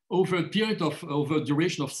here, over a period of, over a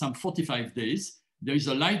duration of some 45 days, there is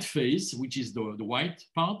a light phase, which is the white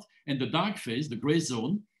part, and the dark phase, the gray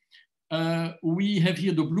zone. We have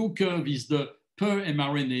here the blue curve is the per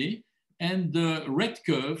mRNA, and the red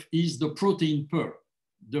curve is the protein per,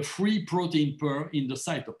 the free protein per in the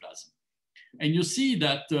cytoplasm. And you see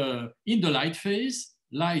that in the light phase,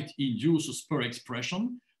 light induces per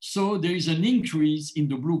expression, so there is an increase in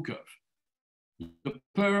the blue curve. The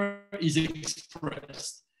per is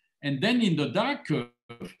expressed. And then in the dark curve,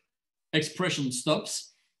 expression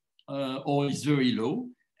stops or is very low.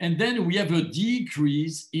 And then we have a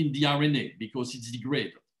decrease in the RNA because it's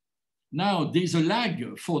degraded. Now there's a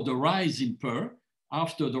lag for the rise in per.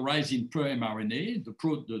 After the rise in per mRNA, the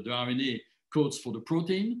RNA codes for the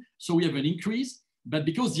protein. So we have an increase, but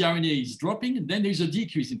because the RNA is dropping, then there's a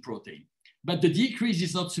decrease in protein. But the decrease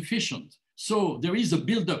is not sufficient. So there is a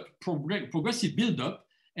buildup, progressive buildup,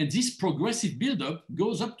 and this progressive buildup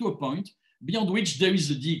goes up to a point beyond which there is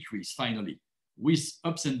a decrease finally, with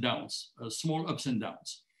ups and downs, small ups and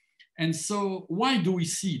downs. And so why do we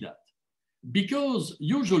see that? Because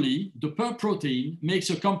usually the per protein makes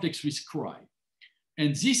a complex with cry.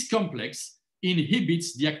 And this complex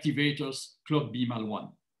inhibits the activators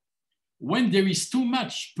ClockBMAL1. When there is too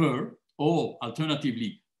much per, or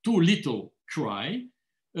alternatively, too little cry,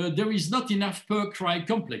 there is not enough per cry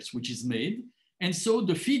complex which is made. And so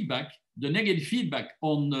the feedback, the negative feedback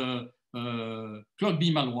on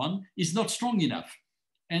ClockBMAL1 is not strong enough.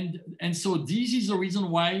 And so this is the reason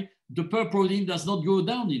why the per protein does not go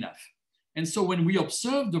down enough. And so when we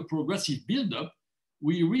observe the progressive buildup,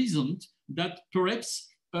 we reasoned that perhaps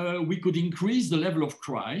we could increase the level of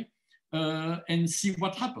cry and see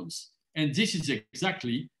what happens. And this is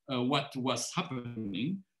exactly what was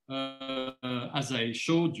happening. As I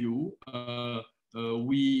showed you,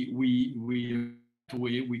 we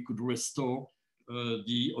could restore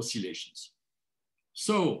the oscillations.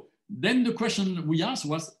 So then the question we asked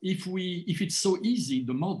was, if it's so easy in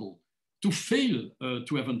the model to fail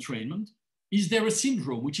to have entrainment, is there a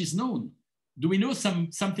syndrome which is known? Do we know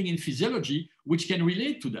something in physiology which can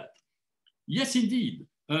relate to that? Yes, indeed.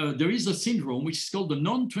 there is a syndrome which is called the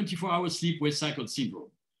non-24-hour sleep-wake cycle syndrome.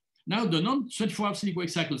 Now, the non-24-hour sleep-wake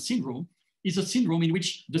cycle syndrome is a syndrome in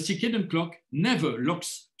which the circadian clock never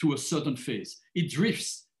locks to a certain phase. It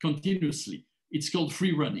drifts continuously. It's called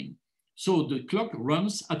free running. So the clock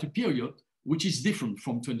runs at a period which is different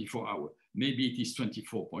from 24-hour. Maybe it is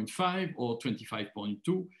 24.5 or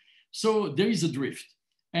 25.2. So there is a drift.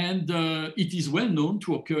 And it is well known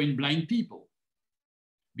to occur in blind people,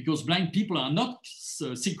 because blind people are not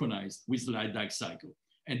synchronized with the light-dark cycle.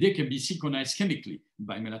 And they can be synchronized chemically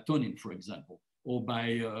by melatonin, for example, or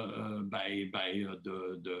by the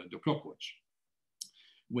clockwatch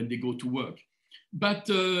when they go to work. But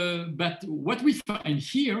what we find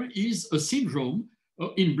here is a syndrome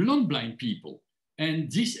in non-blind people. And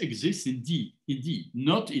this exists indeed.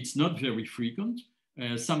 It's not very frequent.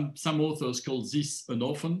 Some authors call this an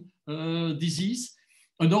orphan disease.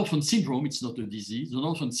 An orphan syndrome, it's not a disease, an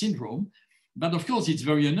orphan syndrome. But of course, it's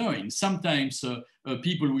very annoying. Sometimes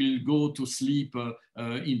people will go to sleep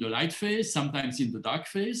in the light phase, sometimes in the dark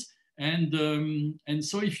phase. And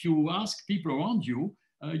so if you ask people around you,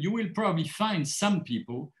 you will probably find some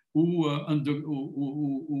people who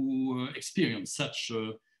experience such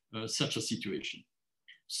a situation.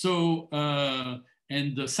 So,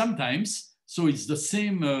 sometimes, so it's the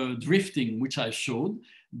same drifting which I showed,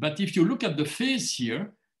 but if you look at the phase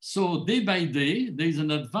here, so day by day, there is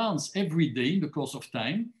an advance every day in the course of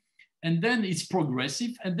time, and then it's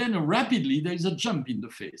progressive, and then rapidly there is a jump in the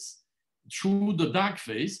phase through the dark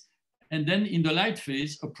phase, and then in the light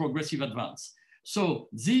phase, a progressive advance. So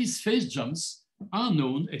these phase jumps are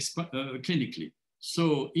known clinically.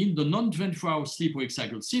 So in the non-24-hour sleep-wake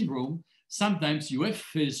cycle syndrome, sometimes you have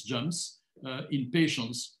phase jumps in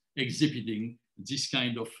patients exhibiting this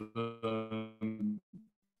kind of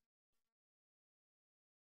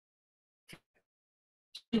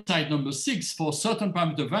Slide number 6, for certain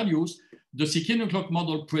parameter values, the circadian clock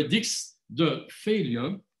model predicts the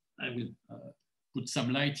failure. I will put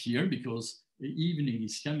some light here because the evening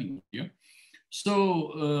is coming here.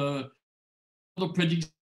 So the predicts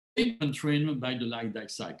entrainment by the light-dark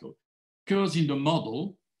cycle occurs in the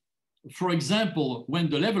model. For example, when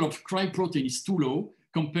the level of cry protein is too low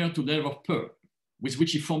compared to the level of PER, with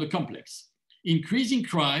which you form a complex. Increasing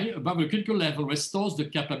cry above a critical level restores the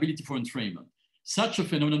capability for entrainment. Such a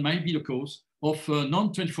phenomenon might be the cause of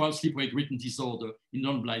non-24-hour sleep-wake rhythm disorder in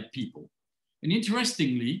non-blind people. And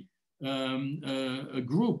interestingly, a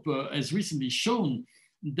group has recently shown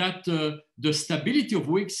that the stability of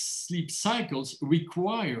wake-sleep cycles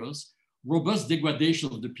requires robust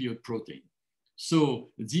degradation of the period protein. So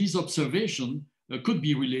these observations could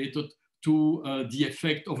be related to the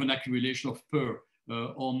effect of an accumulation of PER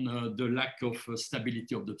on the lack of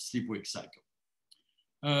stability of the sleep-wake cycle.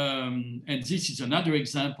 And this is another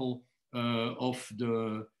example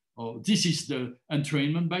this is the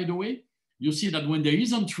entrainment, by the way. You see that when there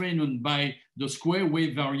is entrainment by the square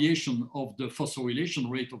wave variation of the phosphorylation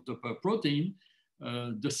rate of the PER protein,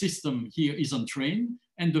 the system here is entrained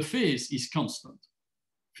and the phase is constant,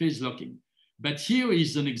 phase locking. But here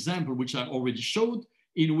is an example which I already showed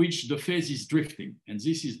in which the phase is drifting. And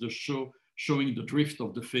this is the showing the drift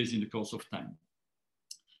of the phase in the course of time.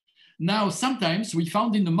 Now, sometimes we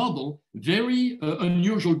found in the model very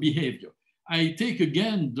unusual behavior. I take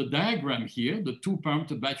again the diagram here, the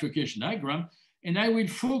two-parameter bifurcation diagram, and I will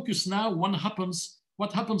focus now what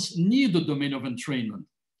happens near the domain of entrainment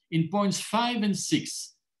in points 5 and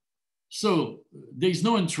 6. So there is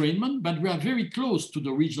no entrainment, but we are very close to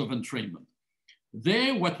the region of entrainment.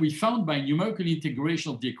 There, what we found by numerical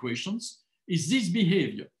integration of the equations is this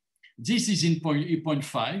behavior. This is in point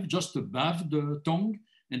 5, just above the tongue,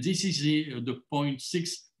 and this is the point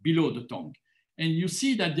 6 below the tongue. And you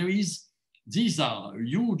see that these are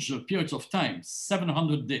huge periods of time,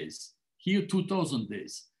 700 days, here 2000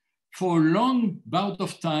 days. For a long bout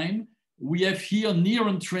of time, we have here near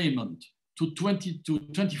entrainment to 20 to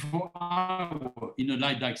 24 hours in a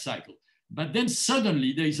light-dark cycle. But then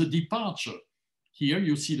suddenly there is a departure. Here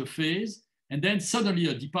you see the phase, and then suddenly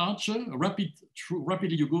a departure,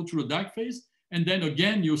 rapidly you go through the dark phase, and then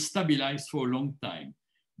again you stabilize for a long time.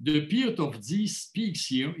 The period of these peaks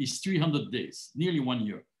here is 300 days, nearly 1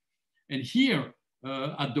 year. And here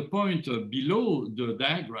at the point below the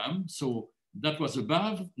diagram, so that was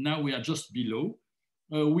above, now we are just below,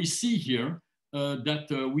 we see here that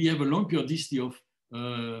we have a long periodicity of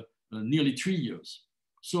nearly 3 years.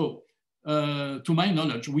 So to my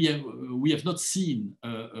knowledge, we have not seen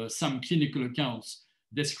some clinical accounts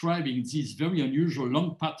describing these very unusual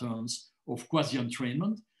long patterns of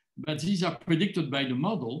quasi-entrainment, but these are predicted by the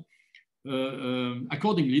model.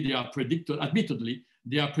 Accordingly, they are predicted, admittedly,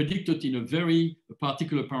 they are predicted in a very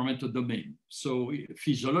particular parameter domain. So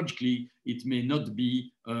physiologically, it may not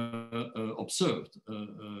be observed,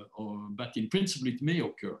 but in principle, it may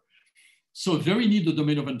occur. So very near the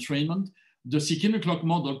domain of entrainment, the circadian clock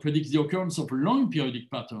model predicts the occurrence of long periodic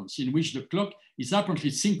patterns in which the clock is apparently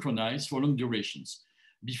synchronized for long durations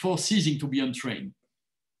before ceasing to be untrained.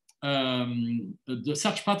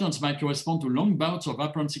 Such patterns might correspond to long bouts of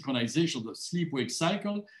apparent synchronization of the sleep-wake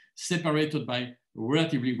cycle, separated by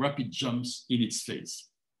relatively rapid jumps in its phase.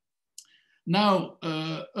 Now,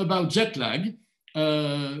 about jet lag,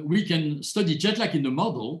 we can study jet lag in the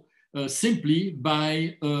model simply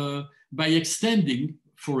by extending,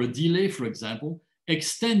 for a delay, for example,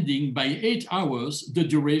 extending by 8 hours the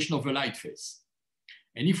duration of a light phase.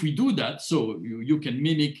 And if we do that, so you can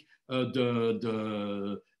mimic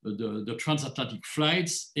the transatlantic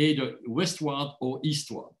flights, either westward or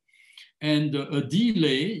eastward. And a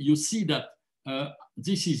delay, you see that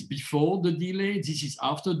this is before the delay, this is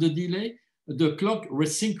after the delay. The clock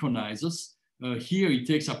resynchronizes. Here it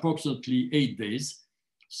takes approximately 8 days.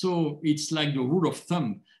 So it's like the rule of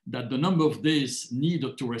thumb that the number of days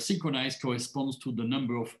needed to resynchronize corresponds to the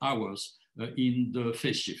number of hours in the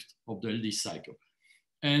phase shift of the LD cycle.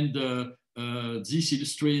 And this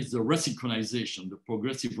illustrates the resynchronization, the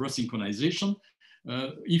progressive resynchronization.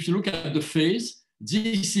 If you look at the phase,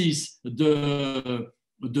 this is the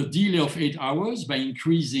delay of 8 hours by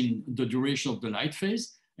increasing the duration of the light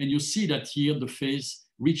phase. And you see that here the phase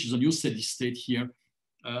reaches a new steady state here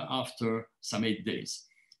after some 8 days.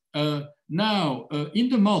 Now, in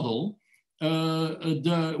the model, here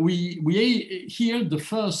the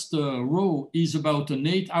first row is about an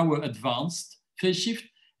 8-hour advanced phase shift,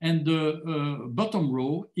 and the bottom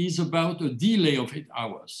row is about a delay of 8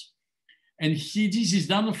 hours. And this is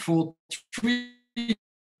done for 3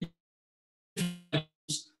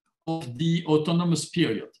 of the autonomous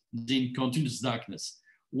period in continuous darkness.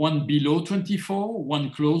 One below 24,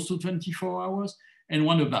 one close to 24 hours, and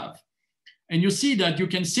one above. And you see that you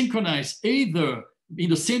can synchronize either in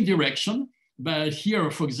the same direction, but here,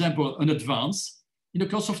 for example, an advance in the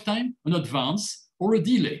course of time, an advance or a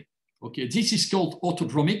delay. Okay, this is called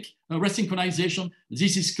autodromic resynchronization.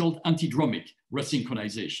 This is called antidromic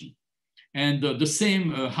resynchronization. And the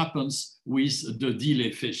same happens with the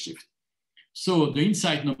delay phase shift. So the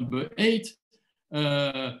insight number 8,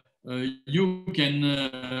 you can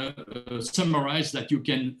summarize that you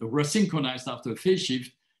can resynchronize after a phase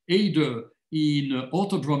shift either in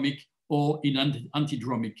autodromic or in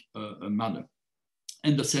antidromic manner.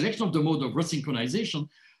 And the selection of the mode of resynchronization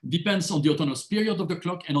depends on the autonomous period of the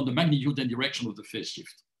clock and on the magnitude and direction of the phase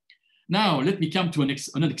shift. Now, let me come to an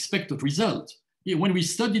unexpected result. When we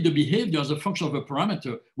study the behavior as a function of a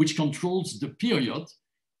parameter which controls the period,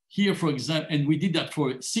 here, for example, and we did that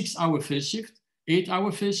for 6-hour phase shift,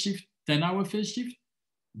 8-hour phase shift, 10-hour phase shift,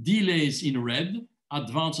 delays in red,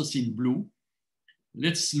 advances in blue.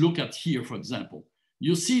 Let's look at here, for example.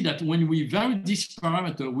 You see that when we vary this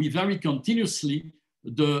parameter, we vary continuously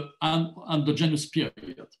the endogenous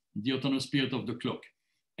period, the autonomous period of the clock.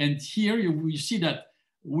 And here you see that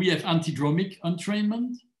we have antidromic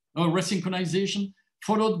entrainment or resynchronization,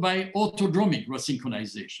 followed by autodromic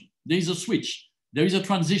resynchronization. There is a switch, there is a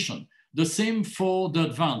transition. The same for the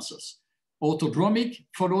advances, autodromic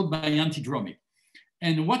followed by antidromic.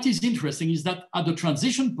 And what is interesting is that at the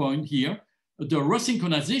transition point here, the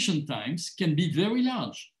resynchronization times can be very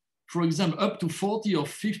large. For example, up to 40 or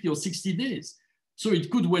 50 or 60 days. So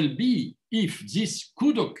it could well be, if this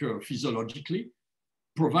could occur physiologically,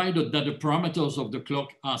 provided that the parameters of the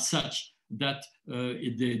clock are such that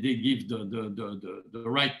they give the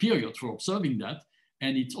right period for observing that.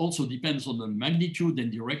 And it also depends on the magnitude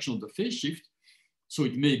and direction of the phase shift. So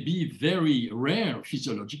it may be very rare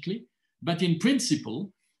physiologically, but in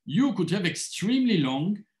principle, you could have extremely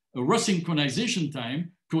long resynchronization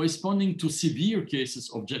time corresponding to severe cases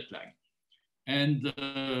of jet lag. And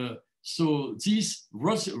so these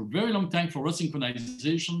very long time for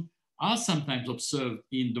resynchronization are sometimes observed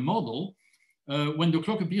in the model when the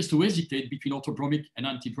clock appears to hesitate between autodromic and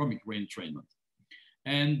antidromic re-entrainment.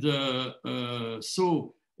 And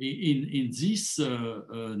so in this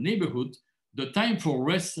neighborhood, the time for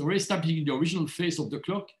reestablishing the original phase of the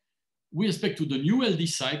clock with respect to the new LD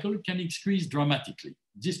cycle can increase dramatically.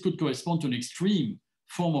 This could correspond to an extreme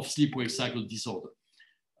form of sleep-wake cycle disorder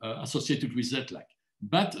associated with jet lag.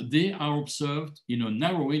 But they are observed in a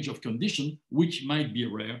narrow range of conditions, which might be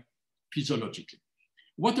rare physiologically.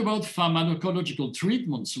 What about pharmacological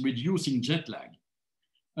treatments reducing jet lag?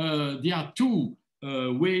 There are two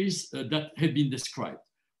ways that have been described.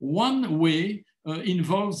 One way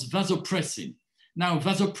involves vasopressin. Now,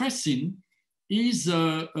 vasopressin is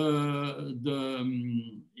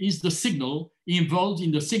the signal involved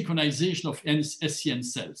in the synchronization of SCN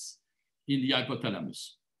cells in the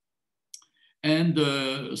hypothalamus. And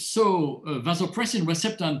so vasopressin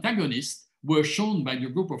receptor antagonists were shown by the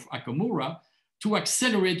group of Akamura to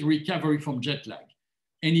accelerate recovery from jet lag.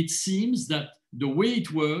 And it seems that the way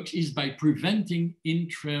it works is by preventing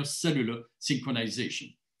intracellular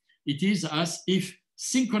synchronization. It is as if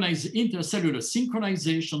intercellular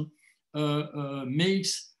synchronization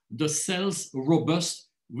makes the cells robust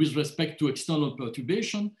with respect to external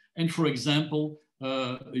perturbation. And for example,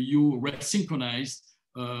 you resynchronize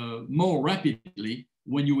more rapidly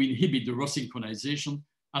when you inhibit the resynchronization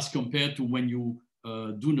as compared to when you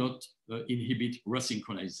do not inhibit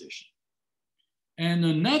resynchronization. And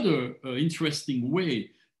another interesting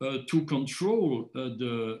way to control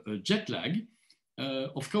the jet lag,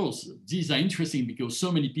 of course, these are interesting because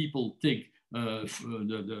so many people take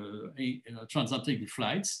transatlantic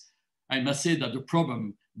flights. I must say that the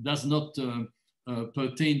problem does not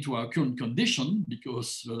pertain to our current condition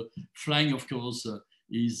because flying, of course,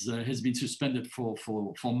 has been suspended for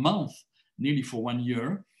months, nearly for 1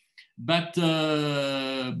 year. But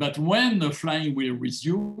when flying will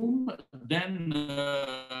resume, then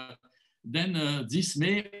this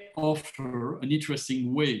may offer an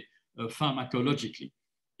interesting way pharmacologically,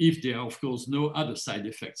 if there are, of course, no other side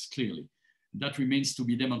effects, clearly. That remains to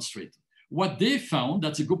be demonstrated. What they found,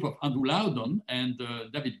 that's a group of Andrew Loudon and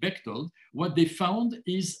David Bechtold, what they found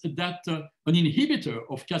is that an inhibitor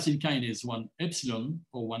of casein kinase 1 epsilon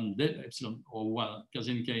or 1 epsilon or 1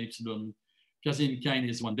 casein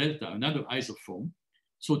kinase 1 delta, another isoform,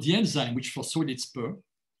 so the enzyme which phosphorylates spur,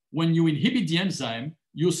 when you inhibit the enzyme,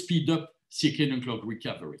 you speed up circadian clock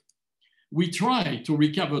recovery. We try to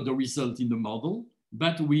recover the result in the model,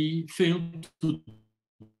 but we failed to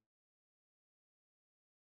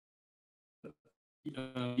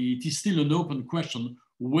it is still an open question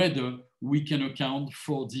whether we can account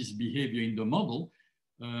for this behavior in the model.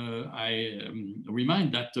 I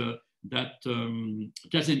remind that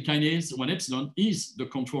casein kinase 1 epsilon is the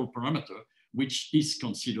control parameter which is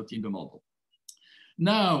considered in the model.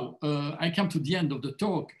 Now, I come to the end of the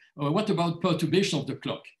talk. What about perturbation of the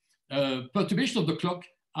clock? Perturbation of the clock,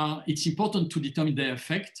 it's important to determine their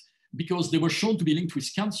effect because they were shown to be linked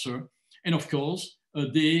with cancer. And of course,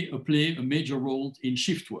 they play a major role in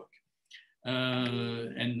shift work.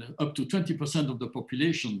 And up to 20% of the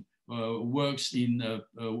population works in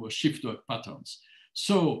shift work patterns.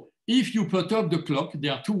 So if you perturb the clock,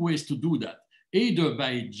 there are two ways to do that. Either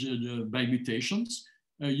by mutations.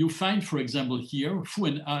 You find, for example, here, Fu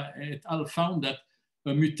and et al. Found that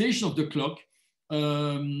a mutation of the clock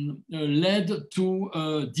led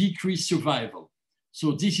to decreased survival.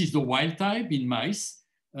 So this is the wild type in mice.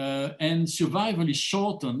 And survival is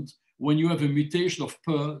shortened when you have a mutation of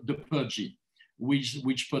the PER gene,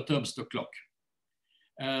 which perturbs the clock.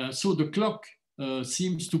 So the clock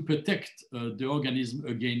seems to protect the organism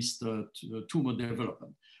against tumor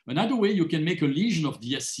development. Another way, you can make a lesion of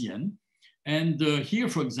the SCN, and here,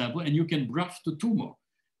 for example, and you can graft the tumor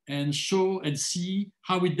and show and see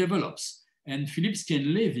how it develops. And Filipski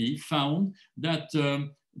and Levy found that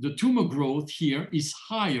the tumor growth here is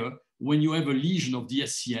higher when you have a lesion of the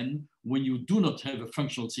SCN, when you do not have a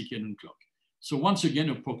functional circadian clock. So once again,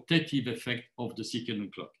 a protective effect of the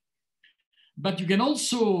circadian clock. But you can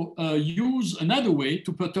also use another way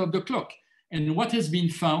to perturb the clock. And what has been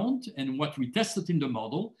found, and what we tested in the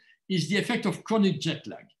model, is the effect of chronic jet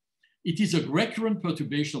lag. It is a recurrent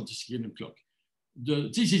perturbation of the circadian clock.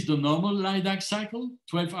 This is the normal light-dark cycle,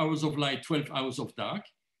 12 hours of light, 12 hours of dark.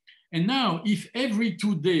 And now, if every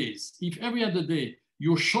 2 days, if every other day,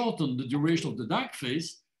 you shorten the duration of the dark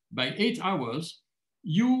phase by 8 hours,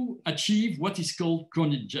 you achieve what is called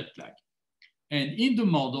chronic jet lag. And in the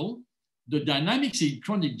model, the dynamics in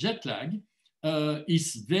chronic jet lag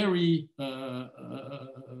is very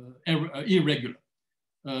irregular.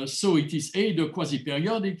 So it is either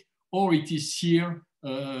quasi-periodic or it is here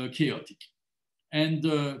chaotic. And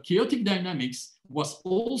chaotic dynamics was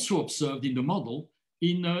also observed in the model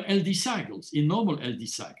in LD cycles, in normal LD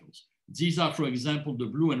cycles. These are, for example, the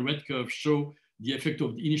blue and red curves show the effect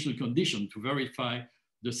of the initial condition to verify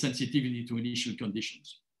the sensitivity to initial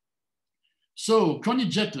conditions. So chronic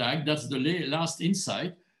jet lag, that's the last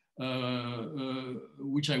insight,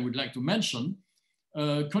 which I would like to mention.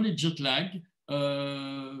 Chronic jet lag,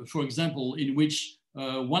 for example, in which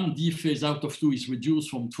 1 D phase out of 2 is reduced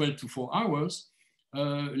from 12 to 4 hours,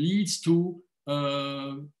 leads to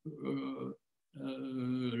the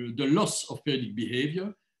loss of periodic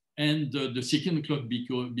behavior, and the circadian clock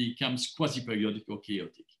becomes quasi-periodic or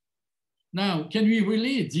chaotic. Now, can we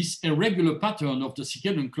relate this irregular pattern of the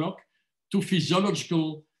circadian clock to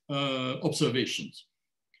physiological observations?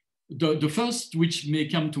 The first which may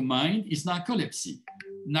come to mind is narcolepsy.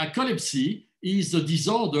 Narcolepsy is a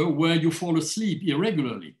disorder where you fall asleep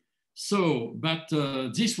irregularly. So, but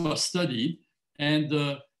this was studied, and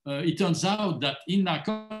it turns out that in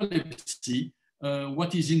narcolepsy,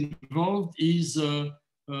 what is involved is the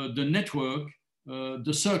network,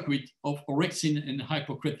 the circuit of orexin and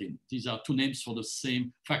hypocretin. These are two names for the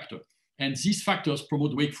same factor. And these factors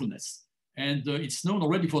promote wakefulness. And it's known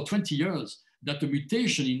already for 20 years that the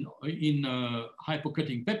mutation in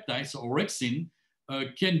hypocretin peptides, orexin,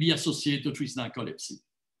 can be associated with narcolepsy.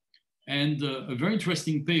 And a very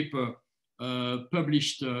interesting paper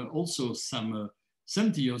published also some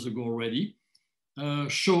 70 years ago already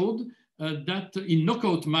showed that in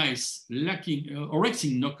knockout mice lacking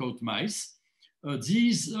orexin knockout mice,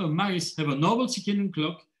 these mice have a normal circadian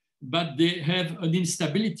clock, but they have an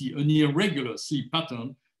instability, an irregular sleep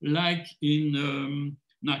pattern, like in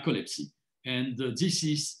narcolepsy. And this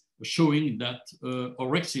is showing that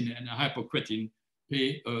orexin and hypocretin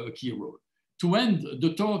play a key role. To end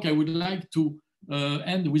the talk, I would like to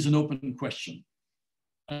end with an open question.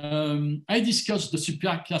 I discussed the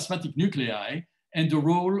suprachiasmatic nuclei and the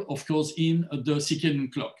role, of course, in the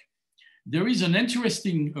circadian clock. There is an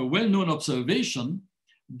interesting, well-known observation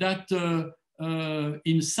that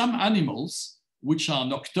in some animals, which are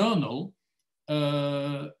nocturnal,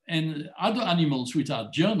 and other animals which are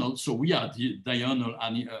diurnal, so we are diurnal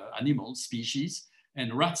animal species,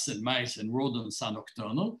 and rats and mice and rodents are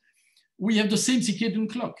nocturnal, we have the same circadian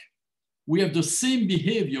clock. We have the same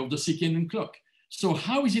behavior of the circadian clock. So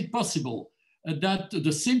how is it possible that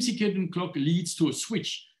the same circadian clock leads to a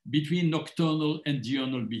switch between nocturnal and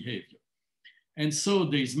diurnal behavior? And so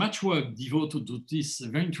there is much work devoted to this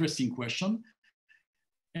very interesting question.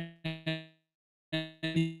 And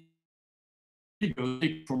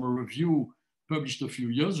from a review published a few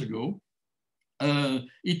years ago,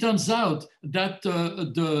 it turns out that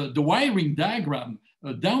the wiring diagram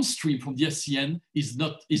downstream from the SCN is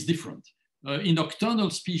different. In nocturnal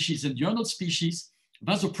species and diurnal species,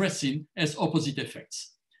 vasopressin has opposite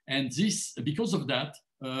effects. And this, because of that,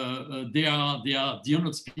 they are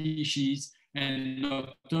diurnal species and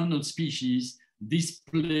nocturnal species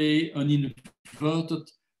display an inverted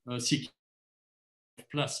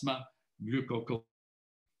plasma glucose.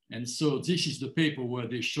 And so this is the paper where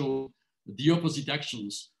they show the opposite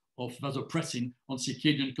actions of vasopressin on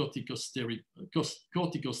circadian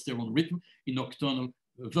corticosterone rhythm in nocturnal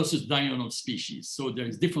versus diurnal species. So there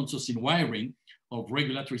is differences in wiring of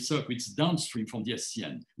regulatory circuits downstream from the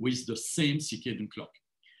SCN with the same circadian clock.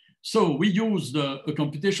 So we used a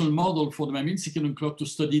computational model for the mammalian circadian clock to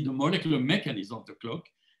study the molecular mechanism of the clock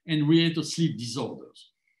and related sleep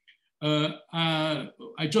disorders.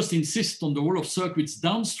 I just insist on the role of circuits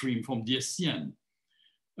downstream from the SCN.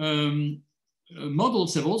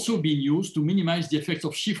 Models have also been used to minimize the effects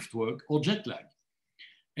of shift work or jet lag.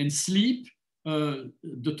 And sleep,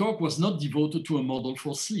 the talk was not devoted to a model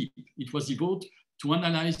for sleep. It was devoted to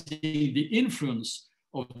analyzing the influence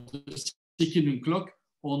of the circadian clock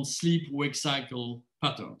on sleep-wake cycle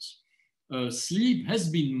patterns. Sleep has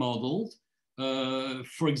been modeled,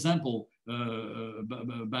 for example,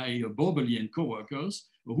 by Borbeli and co-workers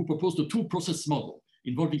who proposed a two-process model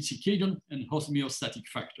involving circadian and homeostatic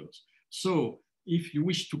factors. So if you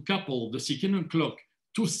wish to couple the circadian clock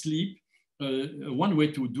to sleep, one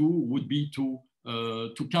way to do would be to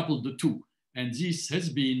couple the two. And this has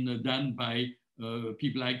been done by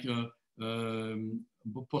people like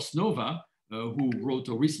Postnova, who wrote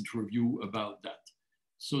a recent review about that.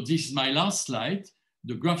 So this is my last slide,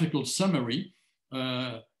 the graphical summary.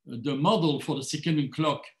 The model for the circadian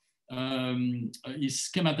clock is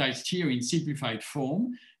schematized here in simplified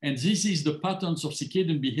form. And this is the patterns of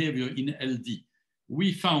circadian behavior in LD.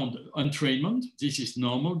 We found entrainment, this is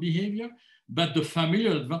normal behavior, but the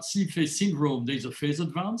familiar advanced sleep phase syndrome, there is a phase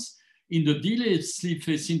advance. In the delayed sleep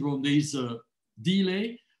phase syndrome, there is a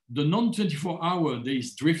delay. The non-24-hour, there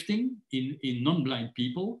is drifting in non-blind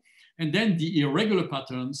people. And then the irregular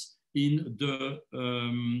patterns in the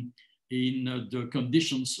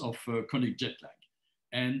conditions of chronic jet lag.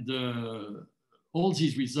 And all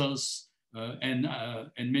these results and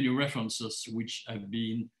many references which have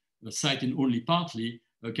been cited only partly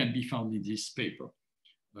can be found in this paper.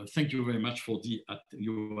 Thank you very much for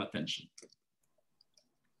your attention.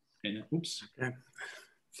 And, oops. Okay.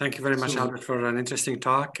 Thank you very much, Albert, for an interesting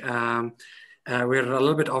talk. We're a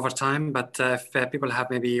little bit over time, but if people have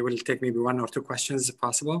we'll take maybe one or two questions if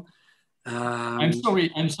possible. I'm sorry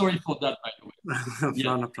for that, by the way.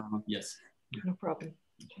 Yeah. No problem. Yes. No problem.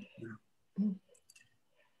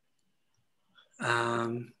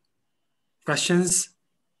 Questions?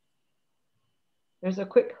 There's a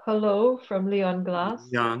quick hello from Leon Glass.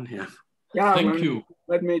 Leon, yeah. Yeah, Thank you.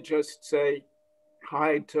 Let me just say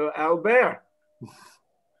hi to Albert.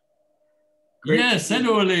 Yes,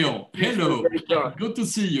 hello, Leon. Hello. Good to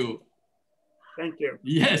see you. Thank you.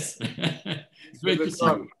 Yes. It's great to see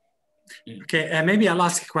you. Okay, maybe I'll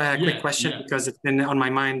ask a quick question because it's been on my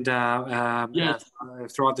mind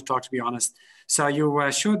throughout the talk, to be honest. So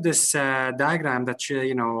you showed this diagram that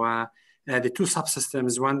the two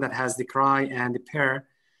subsystems, one that has the cry and the pair,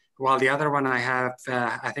 while the other one I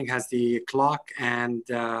think has the clock and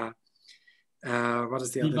what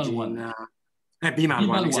is the other gene?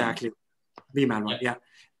 BMAL1, exactly. BMAL1, yeah.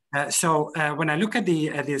 So when I look at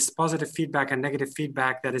this positive feedback and negative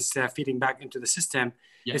feedback that is feeding back into the system,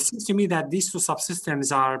 it seems to me that these two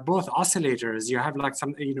subsystems are both oscillators. You have like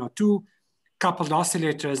some, two coupled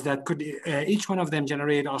oscillators that could each one of them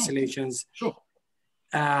generate oscillations. Sure.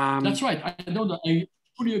 That's right. I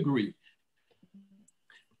fully agree.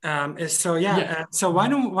 So why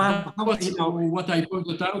don't what I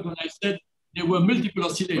pointed out when I said there were multiple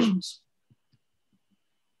oscillations.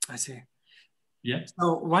 I see. Yeah.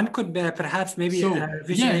 So one could perhaps maybe.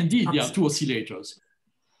 Indeed, there are two oscillators.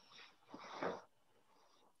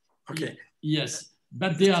 Okay. Yes,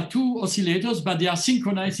 but there are two oscillators, but they are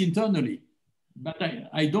synchronized internally. But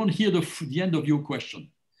I don't hear the end of your question.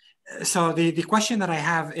 So the question that I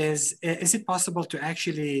have is it possible to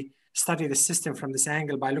actually study the system from this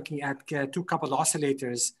angle by looking at two coupled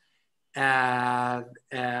oscillators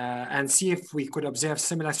and see if we could observe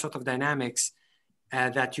similar sort of dynamics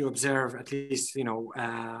that you observe, at least,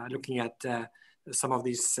 looking at some of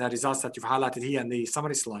these results that you've highlighted here in the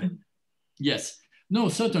summary slide? Yes. No,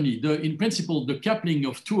 certainly. In principle, the coupling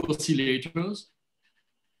of two oscillators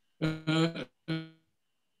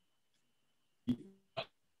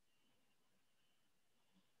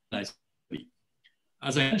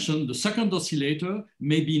as I mentioned, the second oscillator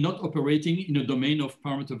may be not operating in a domain of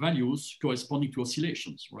parameter values corresponding to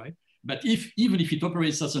oscillations, right? But even if it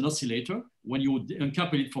operates as an oscillator, when you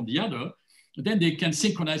uncouple it from the other, then they can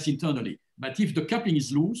synchronize internally. But if the coupling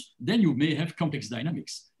is loose, then you may have complex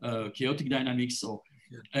dynamics, chaotic dynamics.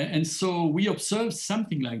 And so we observed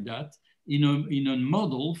something like that in a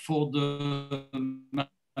model for the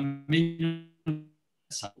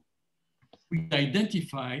we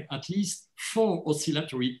identify at least 4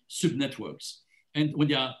 oscillatory subnetworks. And when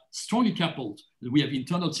they are strongly coupled, we have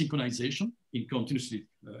internal synchronization in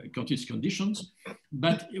continuous conditions.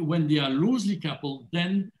 But when they are loosely coupled,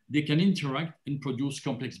 then they can interact and produce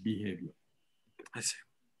complex behavior. I see.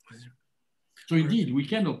 So indeed, we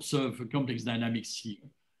can observe complex dynamics here.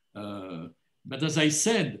 But as I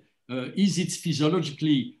said, is it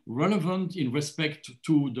physiologically relevant in respect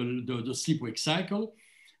to the sleep-wake cycle?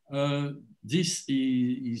 This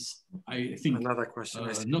is, I think, another question.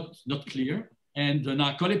 Not clear. And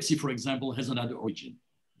narcolepsy, for example, has another origin.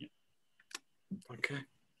 Yeah. Okay.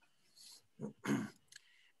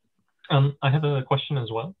 I have a question as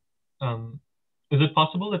well. Is it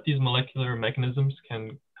possible that these molecular mechanisms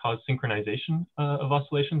can cause synchronization of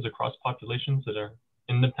oscillations across populations that are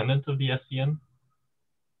independent of the SCN?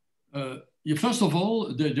 First of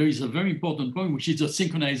all, there is a very important point, which is a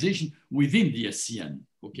synchronization within the SCN,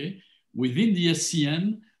 okay? Within the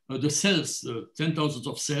SCN, the cells, 10,000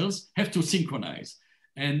 of cells, have to synchronize.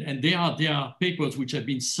 And there are papers which have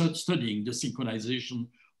been studying the synchronization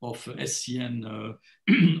of SCN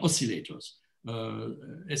oscillators,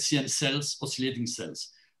 SCN cells, oscillating cells,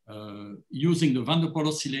 using the van der Pol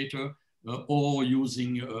oscillator or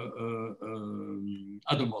using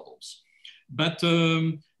other models. But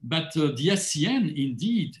the SCN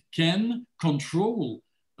indeed can control,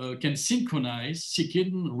 can synchronize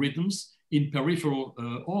circadian rhythms in peripheral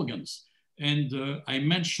organs. And I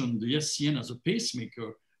mentioned the SCN as a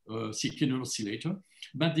pacemaker circadian oscillator,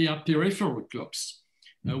 but they are peripheral clocks,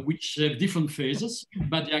 which have different phases,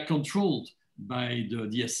 but they are controlled by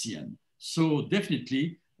the SCN. So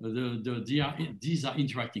definitely, these are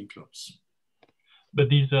interacting clocks. But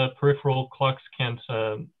these peripheral clocks can't,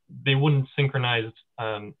 they wouldn't synchronize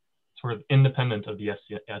sort of independent of the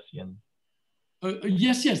SCN.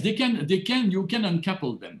 Yes, they can, you can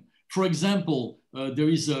uncouple them. For example, there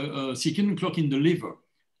is a circadian clock in the liver,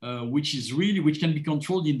 which can be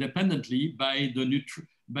controlled independently by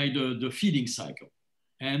the feeding cycle.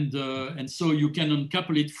 And so you can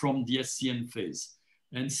uncouple it from the SCN phase.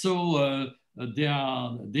 And so they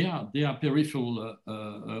are peripheral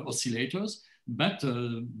oscillators, but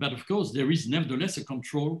of course there is nevertheless a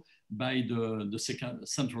control by the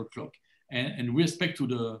central clock. And with respect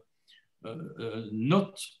to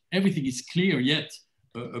not everything is clear yet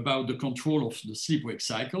about the control of the sleep-wake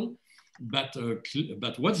cycle, but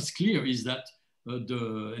what is clear is that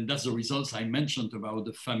and that's the results I mentioned about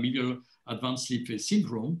the familial advanced sleep phase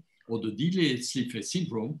syndrome or the delayed sleep phase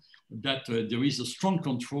syndrome, that there is a strong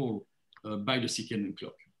control by the circadian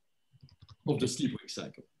clock of the sleep-wake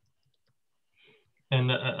cycle.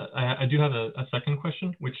 And I do have a second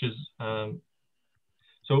question, which is,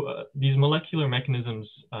 these molecular mechanisms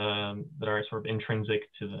that are sort of intrinsic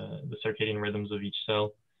to the circadian rhythms of each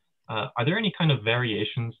cell, are there any kind of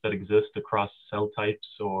variations that exist across cell types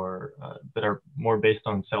or that are more based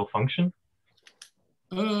on cell function?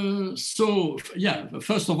 Yeah,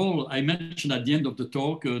 first of all, I mentioned at the end of the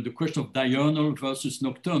talk the question of diurnal versus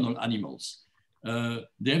nocturnal animals.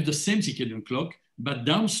 They have the same circadian clock, but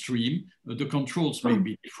downstream, the controls may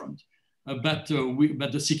be different. But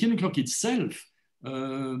the circadian clock itself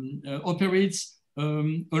operates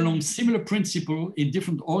along similar principle in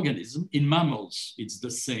different organisms. In mammals, it's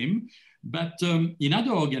the same, but in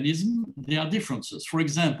other organisms, there are differences. For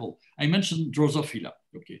example, I mentioned Drosophila.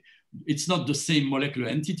 Okay, it's not the same molecular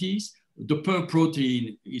entities. The PER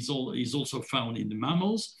protein is also found in the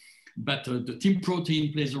mammals, but the TIM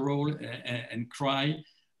protein plays a role, and CRY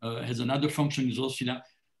has another function in Drosophila.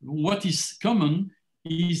 What is common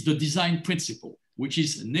is the design principle, which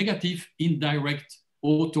is negative indirect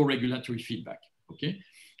autoregulatory feedback. Okay,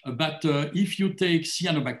 but if you take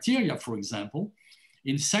cyanobacteria, for example,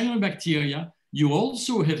 in cyanobacteria, you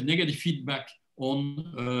also have negative feedback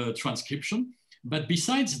on transcription. But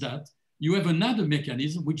besides that, you have another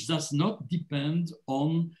mechanism which does not depend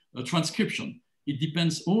on transcription. It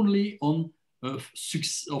depends only on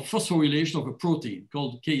phosphorylation of a protein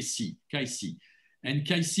called Ki. And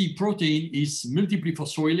Ki protein is multiply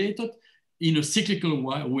phosphorylated in a cyclical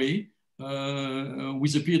way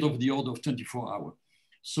with a period of the order of 24 hours.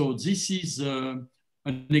 So this is an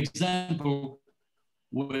example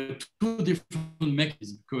where two different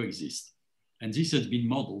mechanisms coexist. And this has been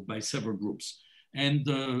modeled by several groups. And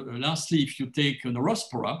lastly, if you take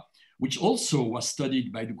Neurospora, which also was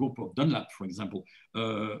studied by the group of Dunlap, for example,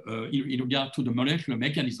 in regard to the molecular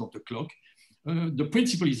mechanism of the clock, the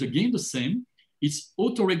principle is again the same. It's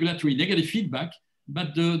autoregulatory negative feedback,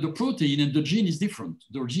 but the protein and the gene is different.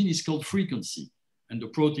 The gene is called frequency, and the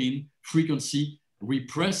protein frequency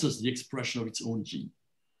represses the expression of its own gene.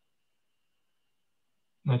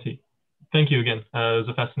 I see. Thank you again. It was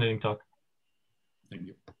a fascinating talk. Thank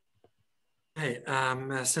you. Hey,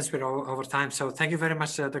 since we're over time, so thank you very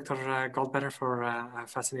much, Dr. Goldbeter, for a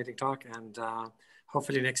fascinating talk, and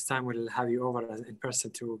hopefully next time we'll have you over in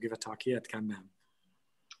person to give a talk here at CanMam.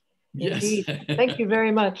 Yes. Indeed. Thank you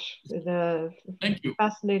very much. Thank you.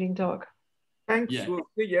 Fascinating talk. Thanks. Yeah. We'll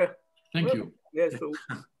see you. Thank you. Yes. So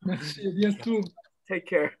take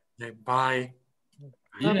care. Okay, bye.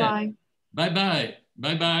 Bye-bye. Bye-bye.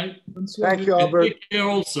 Bye-bye. Thank you, Albert. Take care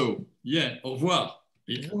also. Yeah, au revoir.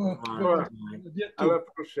 À la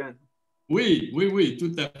prochaine. Oui,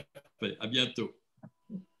 tout à fait. À bientôt.